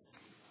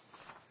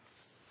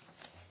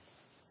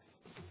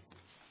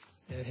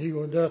 and he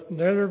will doth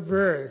never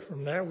vary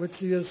from that which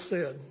he has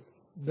said.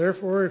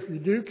 Therefore, if you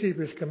do keep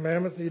his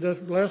commandments, he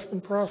doth bless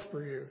and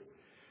prosper you.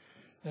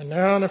 And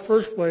now, in the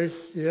first place,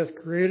 he hath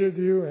created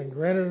you and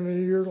granted unto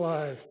you your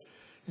lives,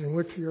 in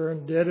which you are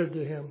indebted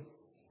to him.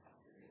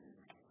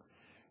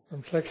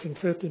 From section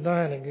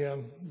 59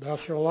 again, thou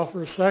shalt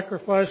offer a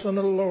sacrifice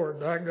unto the Lord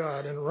thy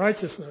God in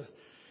righteousness,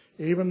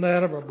 even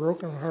that of a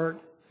broken heart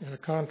and a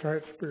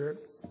contrite spirit.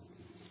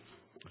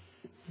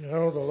 You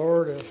know, the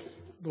Lord has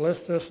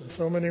blessed us in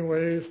so many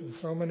ways and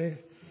so many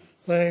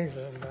things,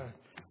 and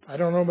I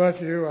don't know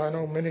about you. I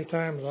know many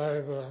times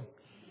I've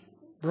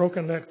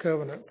broken that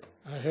covenant.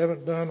 I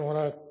haven't done what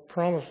I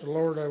promised the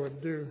Lord I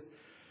would do,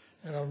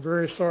 and I'm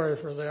very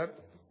sorry for that.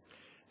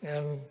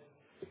 And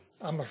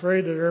I'm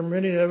afraid that there are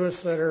many of us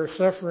that are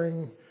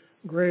suffering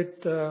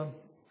great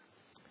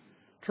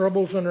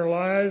troubles in their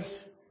lives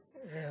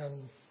and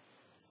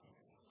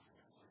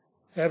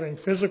having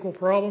physical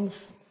problems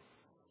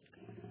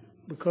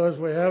because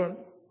we haven't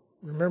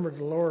remembered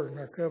the Lord in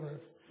our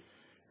covenants.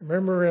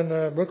 Remember in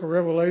the book of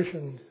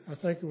Revelation, I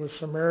think it was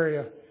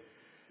Samaria,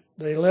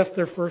 they left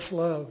their first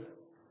love.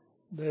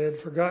 They had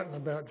forgotten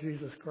about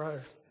Jesus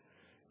Christ.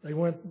 They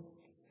went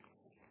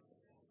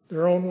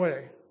their own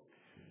way.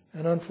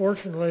 And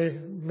unfortunately,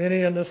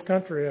 many in this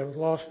country have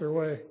lost their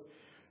way.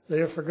 They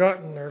have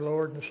forgotten their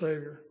Lord and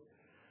Savior.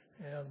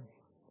 And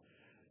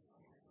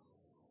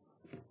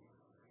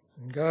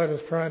And God is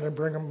trying to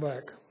bring them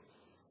back.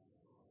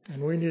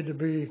 And we need to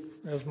be,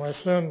 as my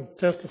son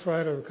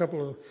testified of a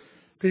couple of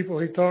people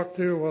he talked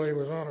to while he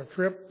was on a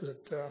trip,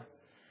 that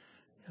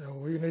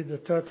we need to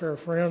touch our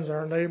friends,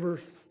 our neighbors,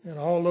 and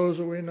all those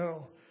that we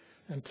know,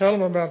 and tell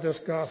them about this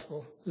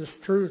gospel, this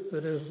truth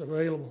that is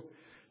available.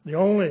 The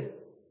only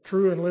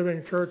true and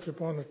living church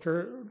upon the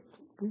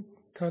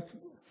country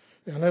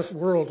in this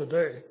world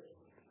today.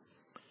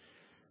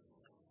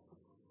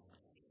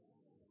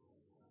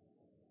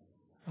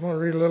 I'm going to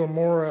read a little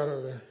more out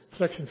of the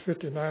Section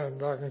 59 of the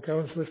Doctrine and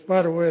Covenants, which,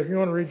 by the way, if you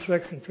want to read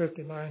Section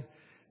 59,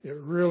 it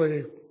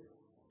really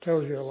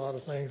tells you a lot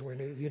of things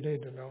you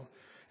need to know.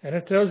 And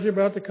it tells you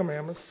about the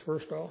commandments,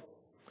 first off.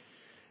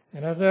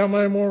 And that thou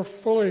may more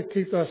fully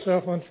keep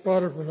thyself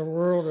unspotted from the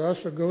world,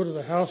 thou shalt go to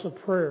the house of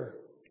prayer,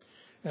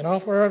 and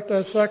offer up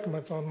thy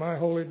sacraments on my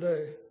holy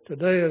day.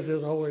 Today is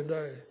his holy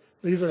day.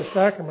 These are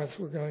sacraments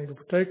we're going to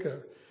partake of.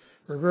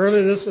 For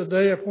verily this is a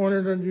day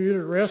appointed unto you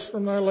to rest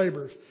from thy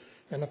labors,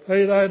 and to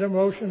pay thy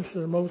devotions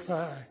to the Most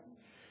High.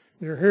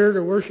 You're here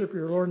to worship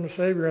your Lord and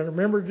Savior, and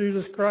remember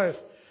Jesus Christ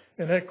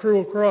and that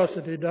cruel cross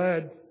that he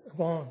died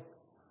upon.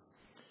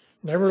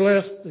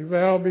 Nevertheless, the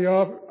vow be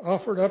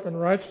offered up in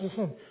righteousness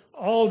on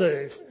all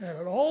days and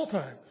at all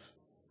times.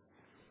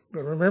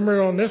 But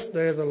remember on this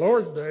day, the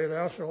Lord's day,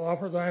 thou shalt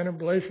offer thine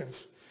oblations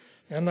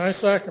and thy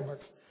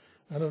sacraments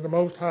unto the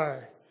Most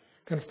High,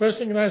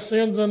 confessing thy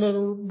sins unto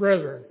the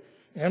brethren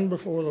and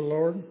before the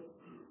Lord.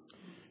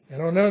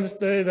 And on this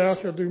day thou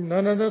shalt do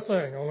none other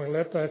thing, only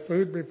let thy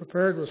food be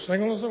prepared with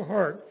singleness of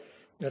heart,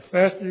 that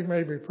fasting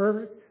may be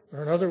perfect,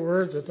 or in other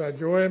words, that thy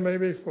joy may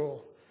be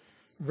full.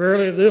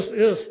 Verily this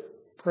is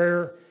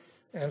prayer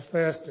and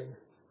fasting.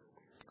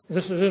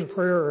 This is in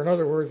prayer, or in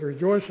other words,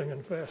 rejoicing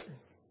and fasting.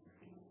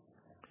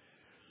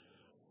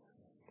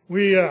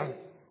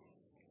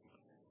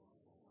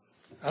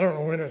 I don't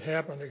know when it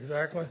happened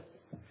exactly.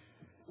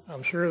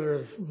 I'm sure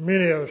there's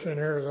many of us in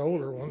here, the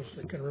older ones,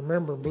 that can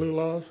remember blue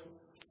laws.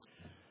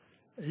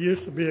 It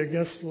used to be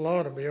against the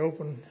law to be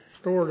open,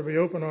 store to be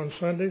open on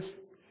Sundays,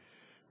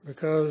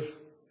 because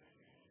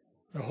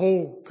the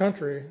whole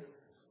country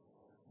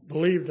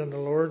believed in the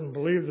Lord and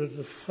believed that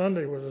the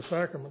Sunday was a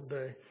sacrament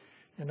day.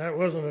 And that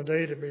wasn't a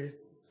day to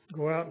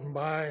go out and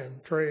buy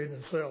and trade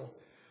and sell.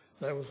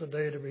 That was a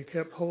day to be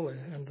kept holy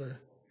and to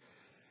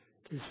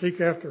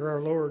seek after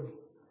our Lord.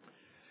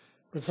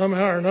 But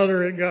somehow or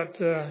another it got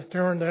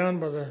torn down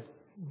by the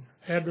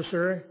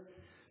adversary,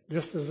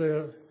 just as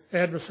the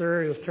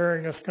adversary is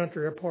tearing this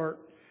country apart,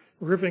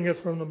 ripping it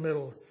from the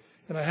middle.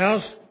 And a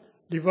house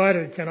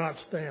divided cannot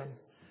stand.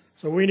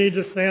 So we need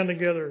to stand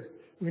together.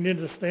 We need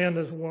to stand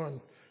as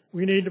one.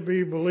 We need to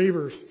be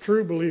believers,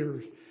 true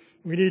believers.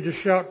 We need to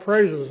shout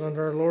praises unto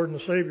our Lord and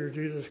Savior,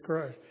 Jesus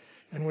Christ.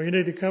 And we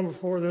need to come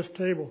before this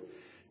table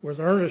with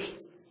earnest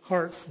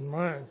hearts and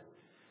minds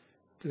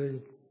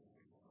to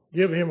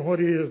give him what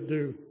he is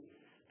due.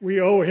 We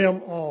owe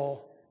him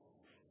all.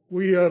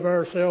 We of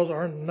ourselves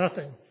are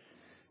nothing,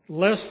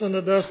 less than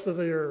the dust of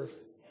the earth.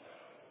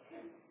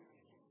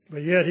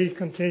 But yet he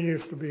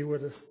continues to be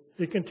with us.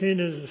 He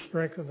continues to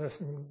strengthen us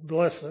and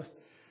bless us.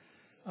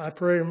 I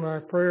pray, my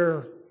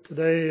prayer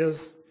today is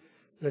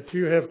that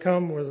you have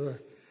come with a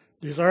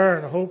desire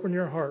and a hope in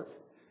your heart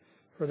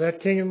for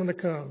that kingdom to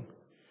come.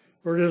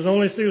 For it is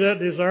only through that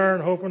desire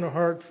and hope in the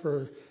heart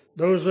for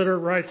those that are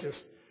righteous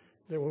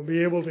that will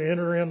be able to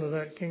enter into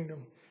that kingdom.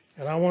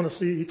 And I want to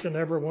see each and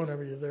every one of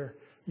you there,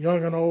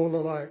 young and old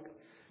alike,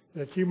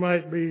 that you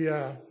might be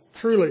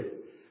truly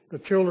the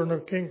children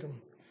of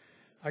kingdom.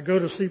 I go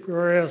to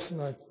CPRS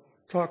and I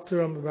talk to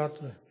them about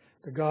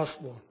the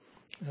gospel.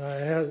 And I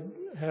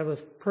have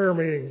prayer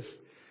meetings.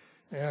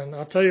 And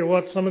I'll tell you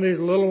what, some of these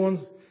little ones,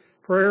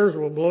 prayers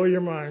will blow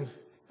your mind.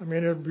 I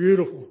mean, they're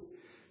beautiful.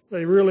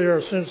 They really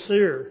are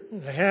sincere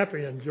and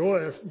happy and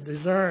joyous and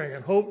desiring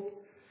and hope.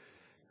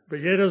 But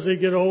yet as they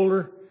get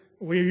older,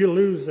 we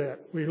lose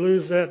that. We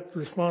lose that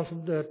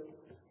that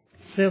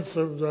sense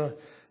of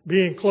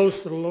being close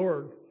to the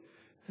Lord.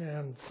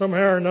 And somehow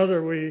or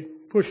another we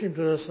push him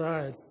to the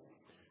side.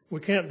 We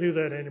can't do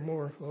that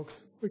anymore, folks.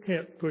 We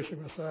can't push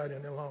him aside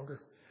any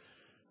longer.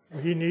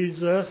 He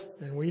needs us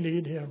and we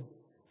need him.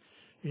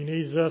 He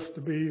needs us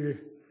to be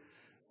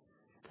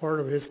part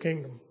of his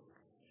kingdom.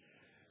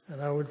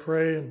 And I would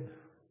pray and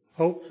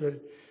hope that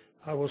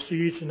I will see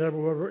each and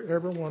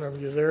every one of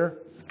you there,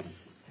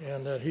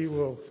 and that he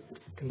will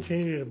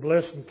continue to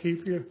bless and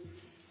keep you.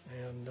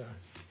 And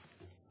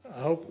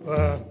I hope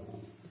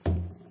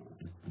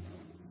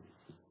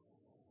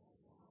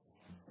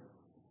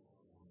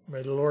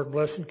may the Lord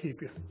bless and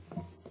keep you.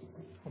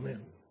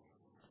 Amen.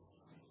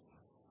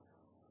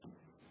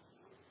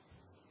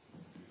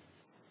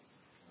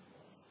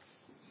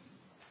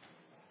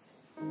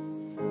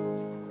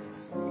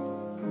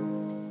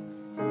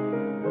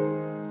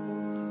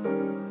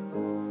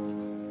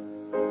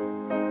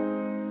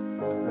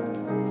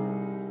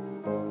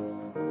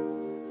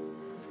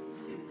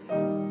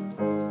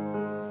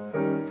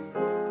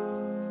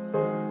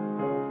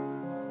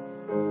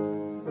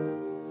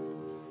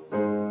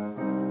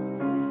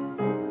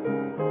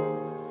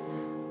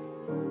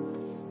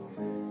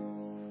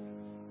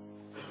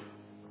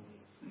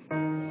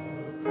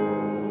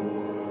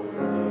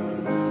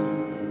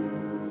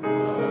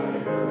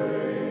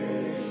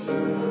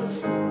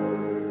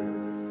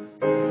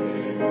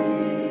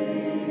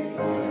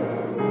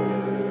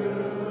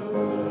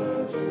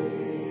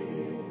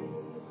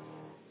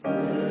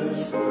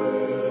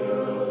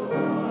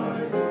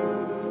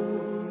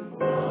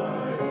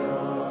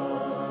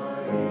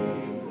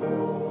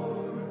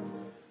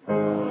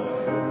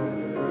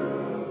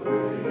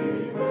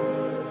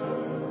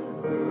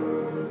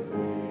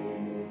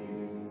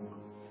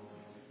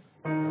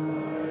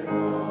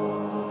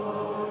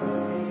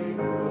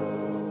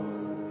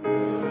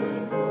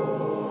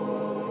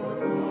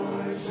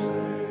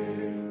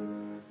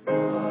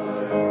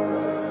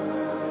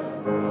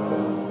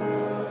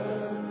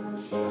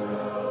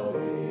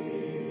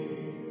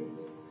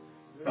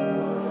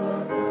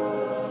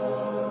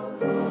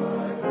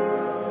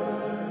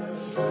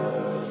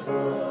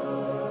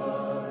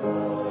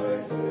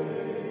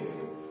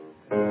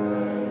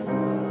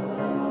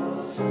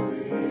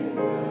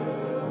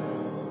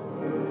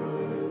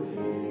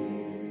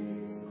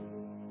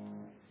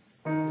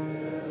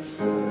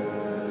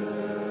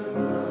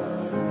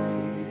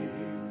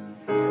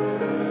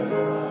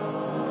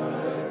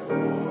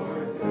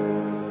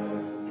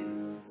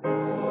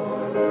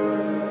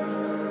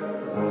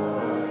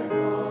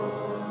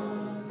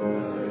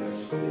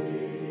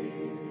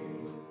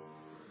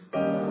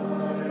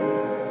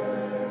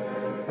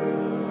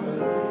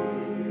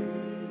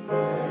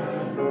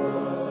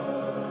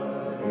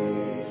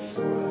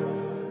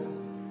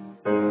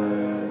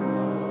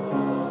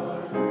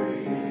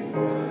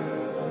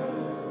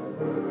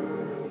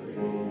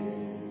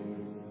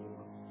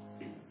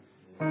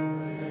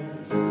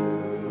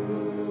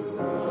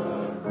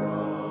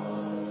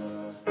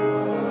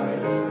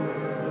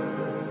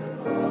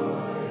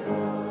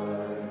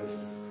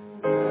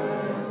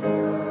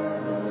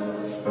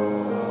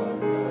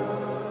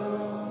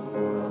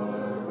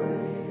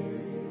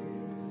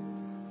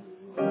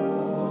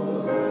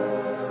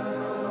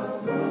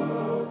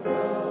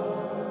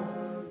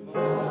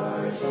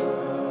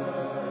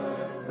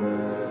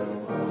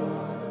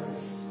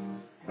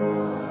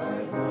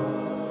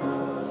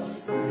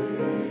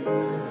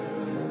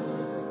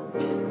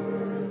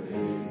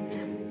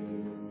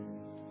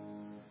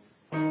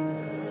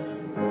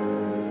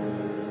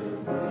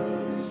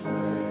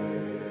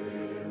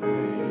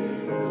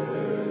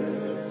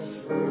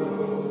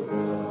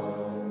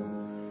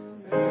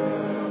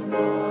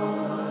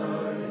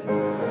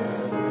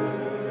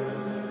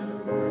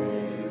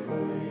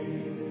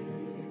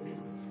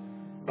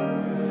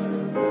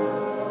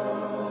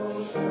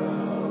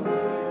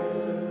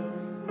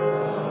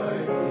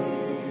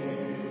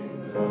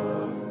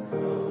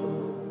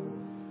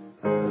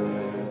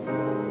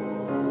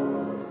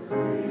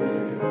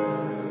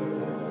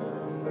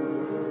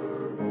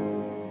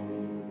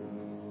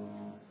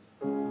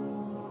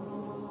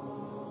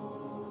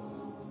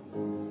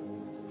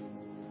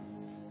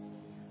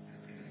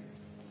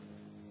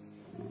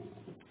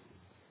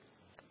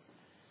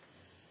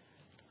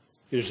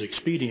 It is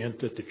expedient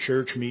that the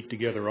church meet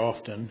together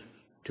often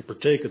to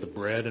partake of the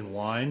bread and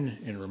wine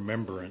in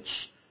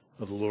remembrance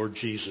of the Lord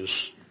Jesus.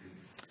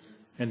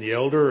 And the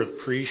elder or the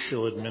priest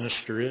shall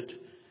administer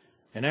it,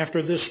 and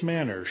after this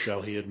manner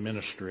shall he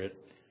administer it.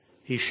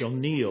 He shall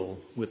kneel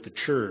with the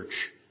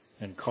church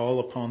and call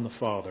upon the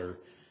Father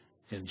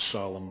in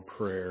solemn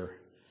prayer.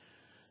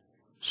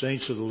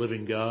 Saints of the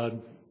living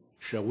God,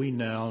 shall we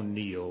now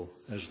kneel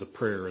as the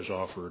prayer is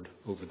offered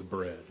over the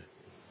bread?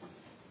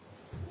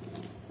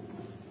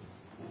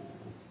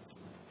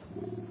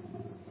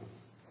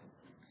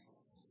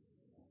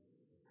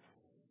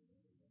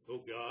 O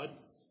God,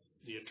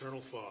 the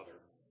eternal Father,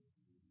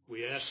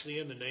 we ask thee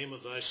in the name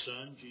of thy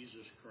Son,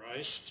 Jesus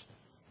Christ,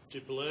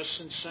 to bless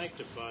and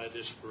sanctify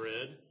this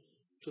bread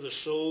to the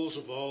souls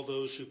of all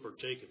those who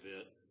partake of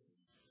it,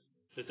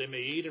 that they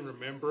may eat in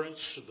remembrance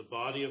of the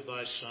body of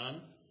thy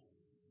Son,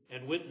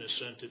 and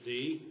witness unto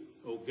thee,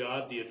 O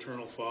God, the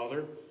eternal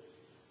Father,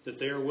 that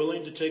they are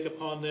willing to take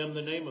upon them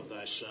the name of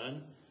thy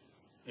Son,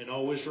 and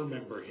always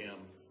remember him,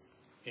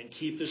 and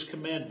keep his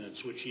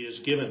commandments which he has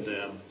given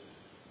them,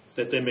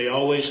 that they may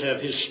always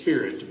have his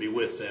Spirit to be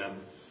with them.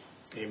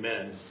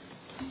 Amen.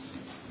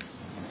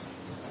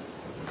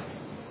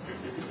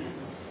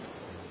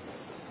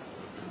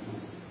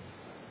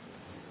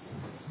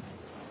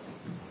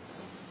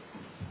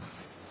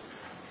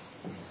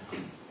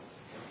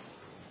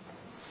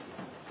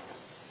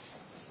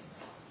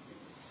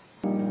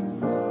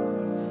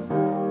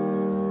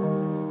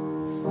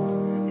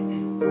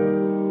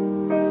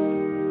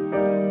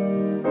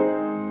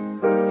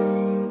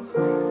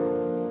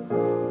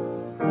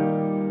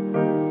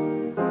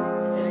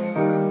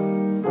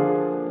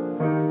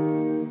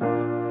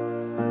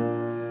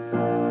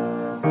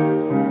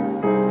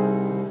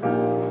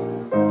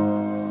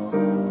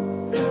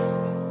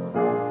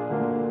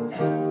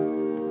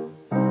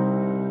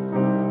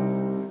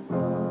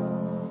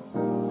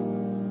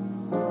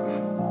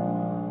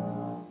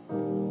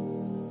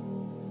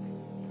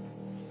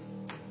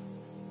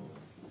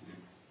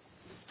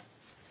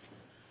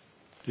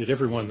 Did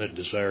everyone that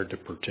desired to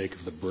partake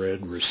of the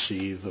bread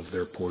receive of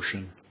their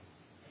portion?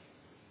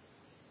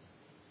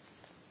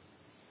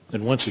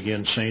 Then once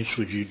again, saints,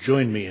 would you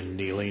join me in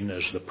kneeling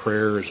as the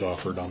prayer is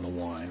offered on the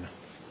wine?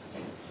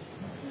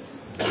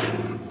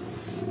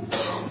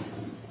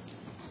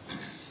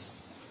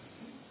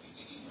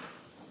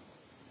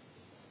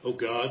 O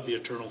God, the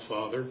eternal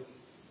Father,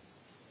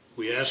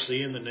 we ask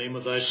thee in the name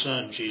of thy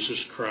Son,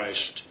 Jesus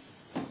Christ,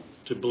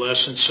 to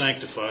bless and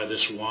sanctify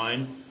this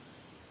wine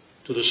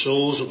to the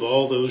souls of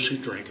all those who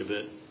drink of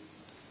it,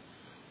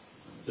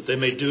 that they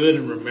may do it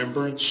in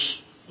remembrance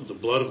of the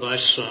blood of thy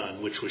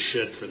Son, which was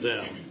shed for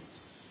them,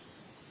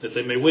 that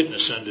they may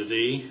witness unto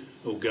thee,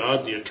 O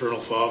God, the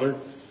eternal Father,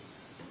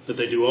 that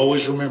they do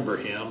always remember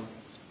him,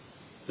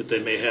 that they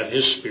may have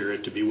his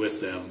Spirit to be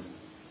with them.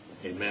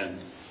 Amen.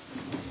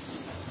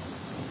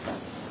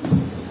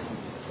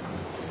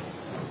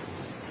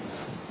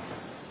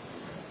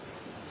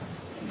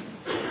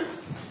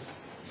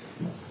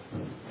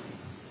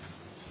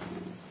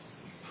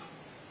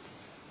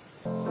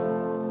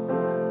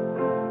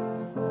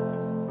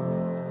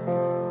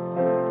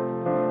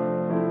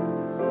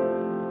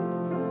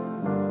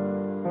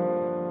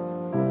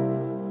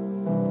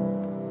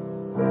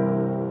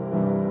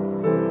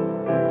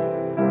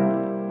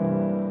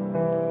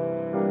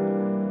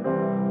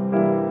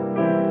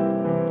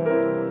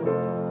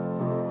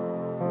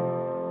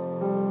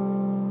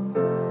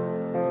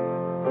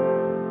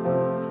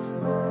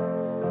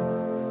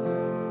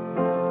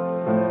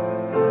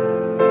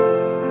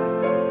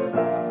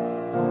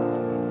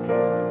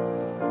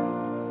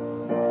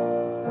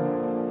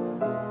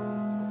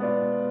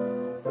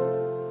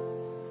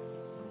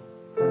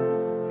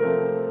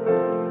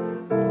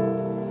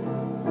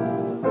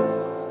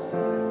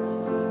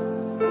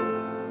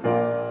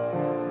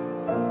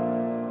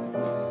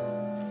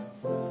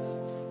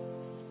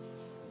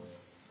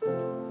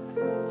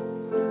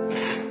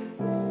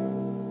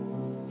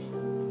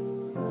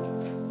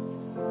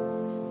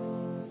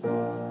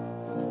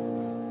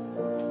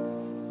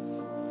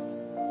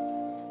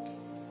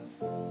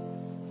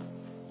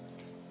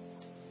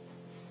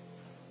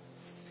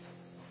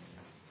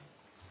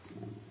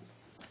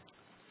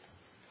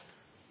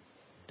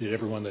 Did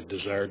everyone that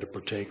desired to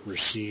partake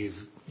receive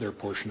their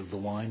portion of the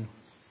wine?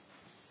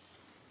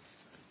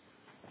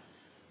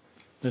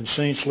 Then,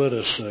 saints, let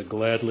us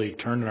gladly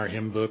turn in our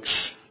hymn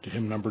books to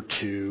hymn number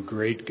 2,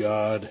 Great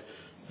God,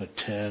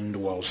 Attend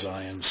While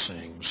Zion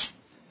Sings.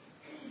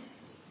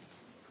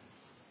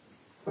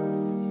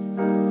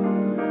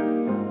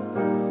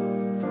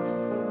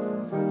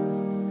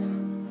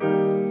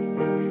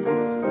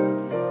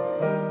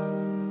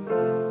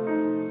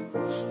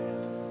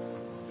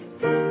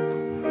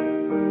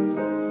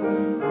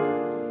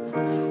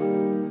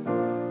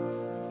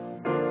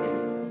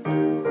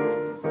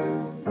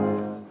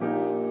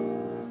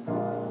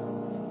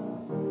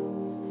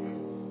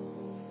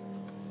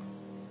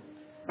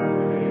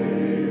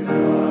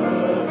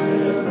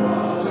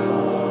 While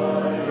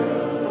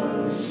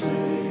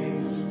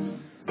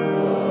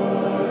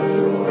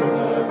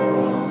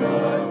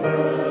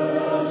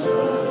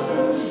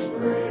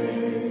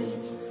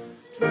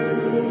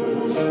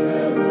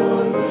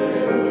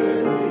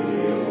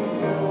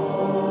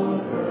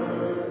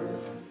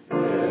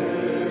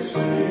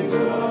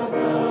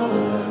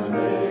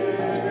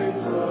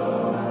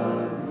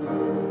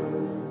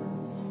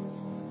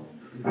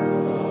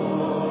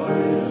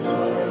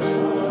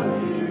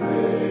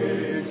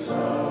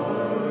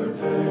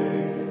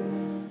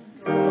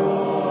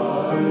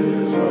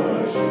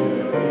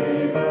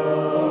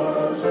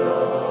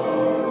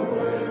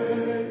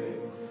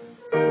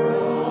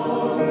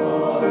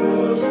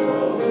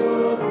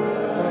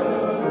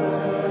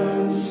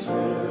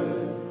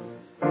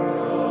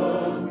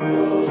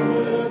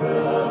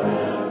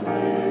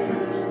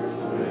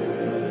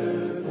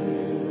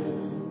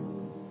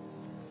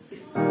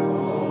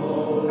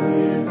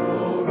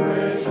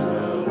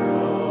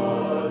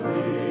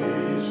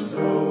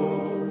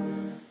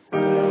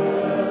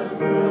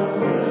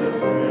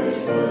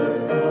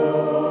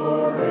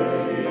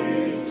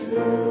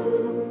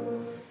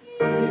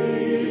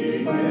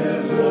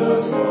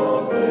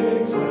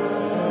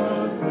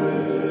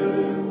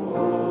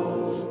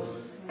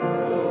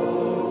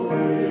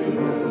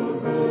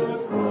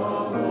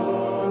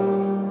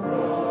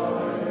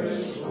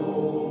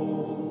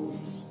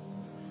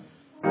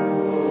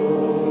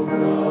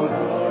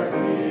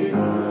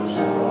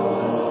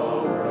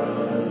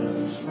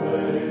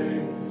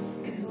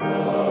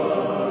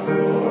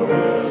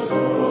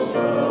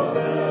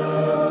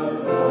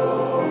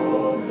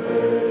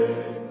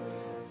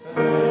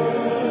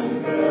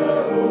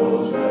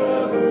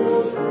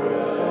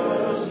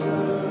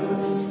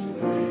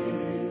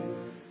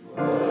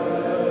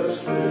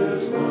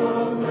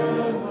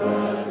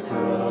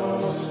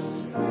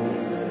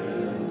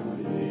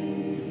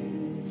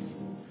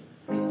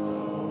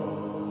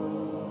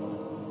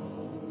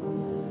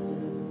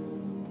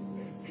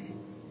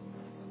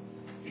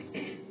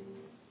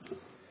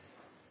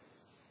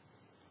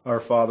Our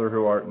Father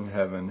who art in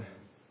heaven,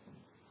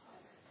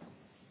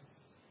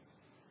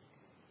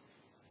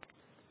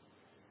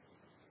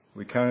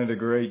 we count it a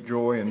great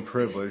joy and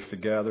privilege to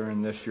gather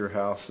in this your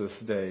house this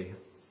day,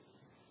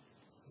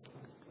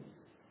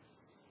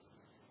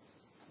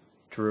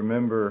 to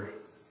remember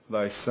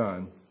thy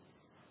Son,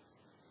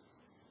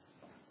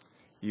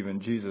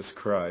 even Jesus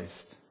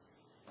Christ,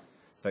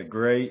 that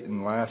great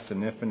and last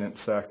and infinite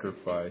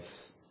sacrifice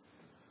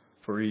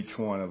for each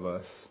one of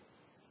us.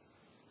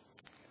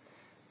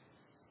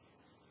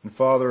 And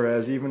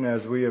Father, even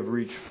as we have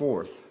reached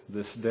forth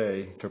this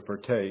day to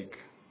partake,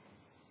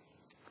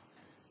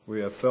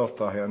 we have felt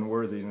thy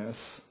unworthiness.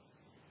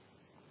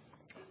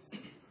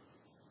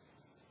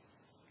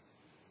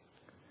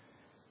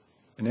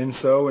 And in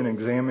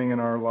examining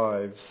our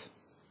lives,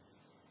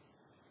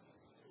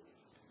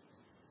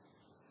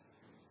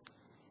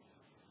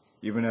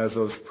 even as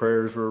those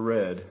prayers were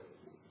read,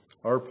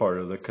 our part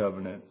of the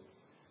covenant,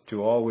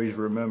 to always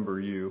remember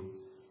you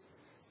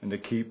and to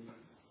keep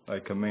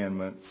thy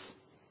commandments.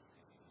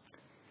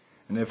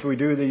 And if we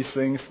do these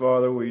things,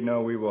 Father, we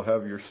know we will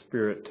have your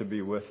Spirit to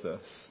be with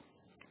us.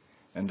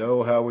 And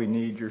oh, how we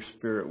need your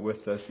Spirit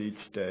with us each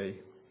day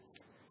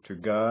to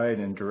guide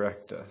and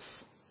direct us.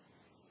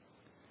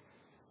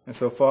 And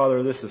so,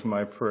 Father, this is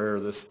my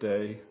prayer this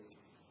day,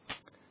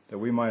 that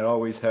we might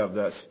always have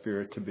that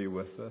Spirit to be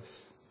with us.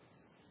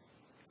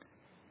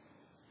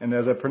 And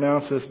as I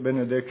pronounce this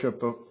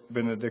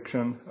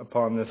benediction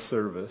upon this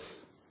service,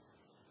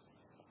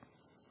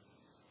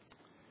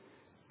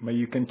 may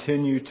you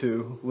continue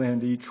to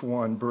lend each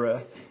one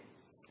breath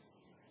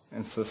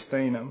and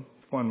sustain them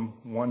from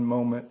one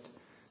moment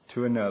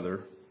to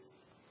another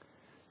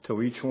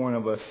till each one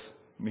of us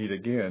meet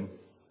again,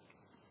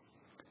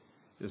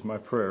 is my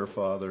prayer,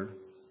 Father.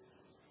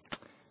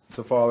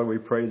 So, Father, we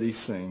pray these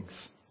things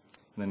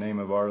in the name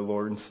of our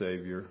Lord and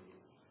Savior,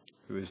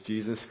 who is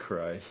Jesus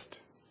Christ,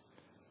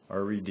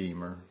 our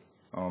Redeemer.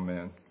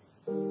 Amen.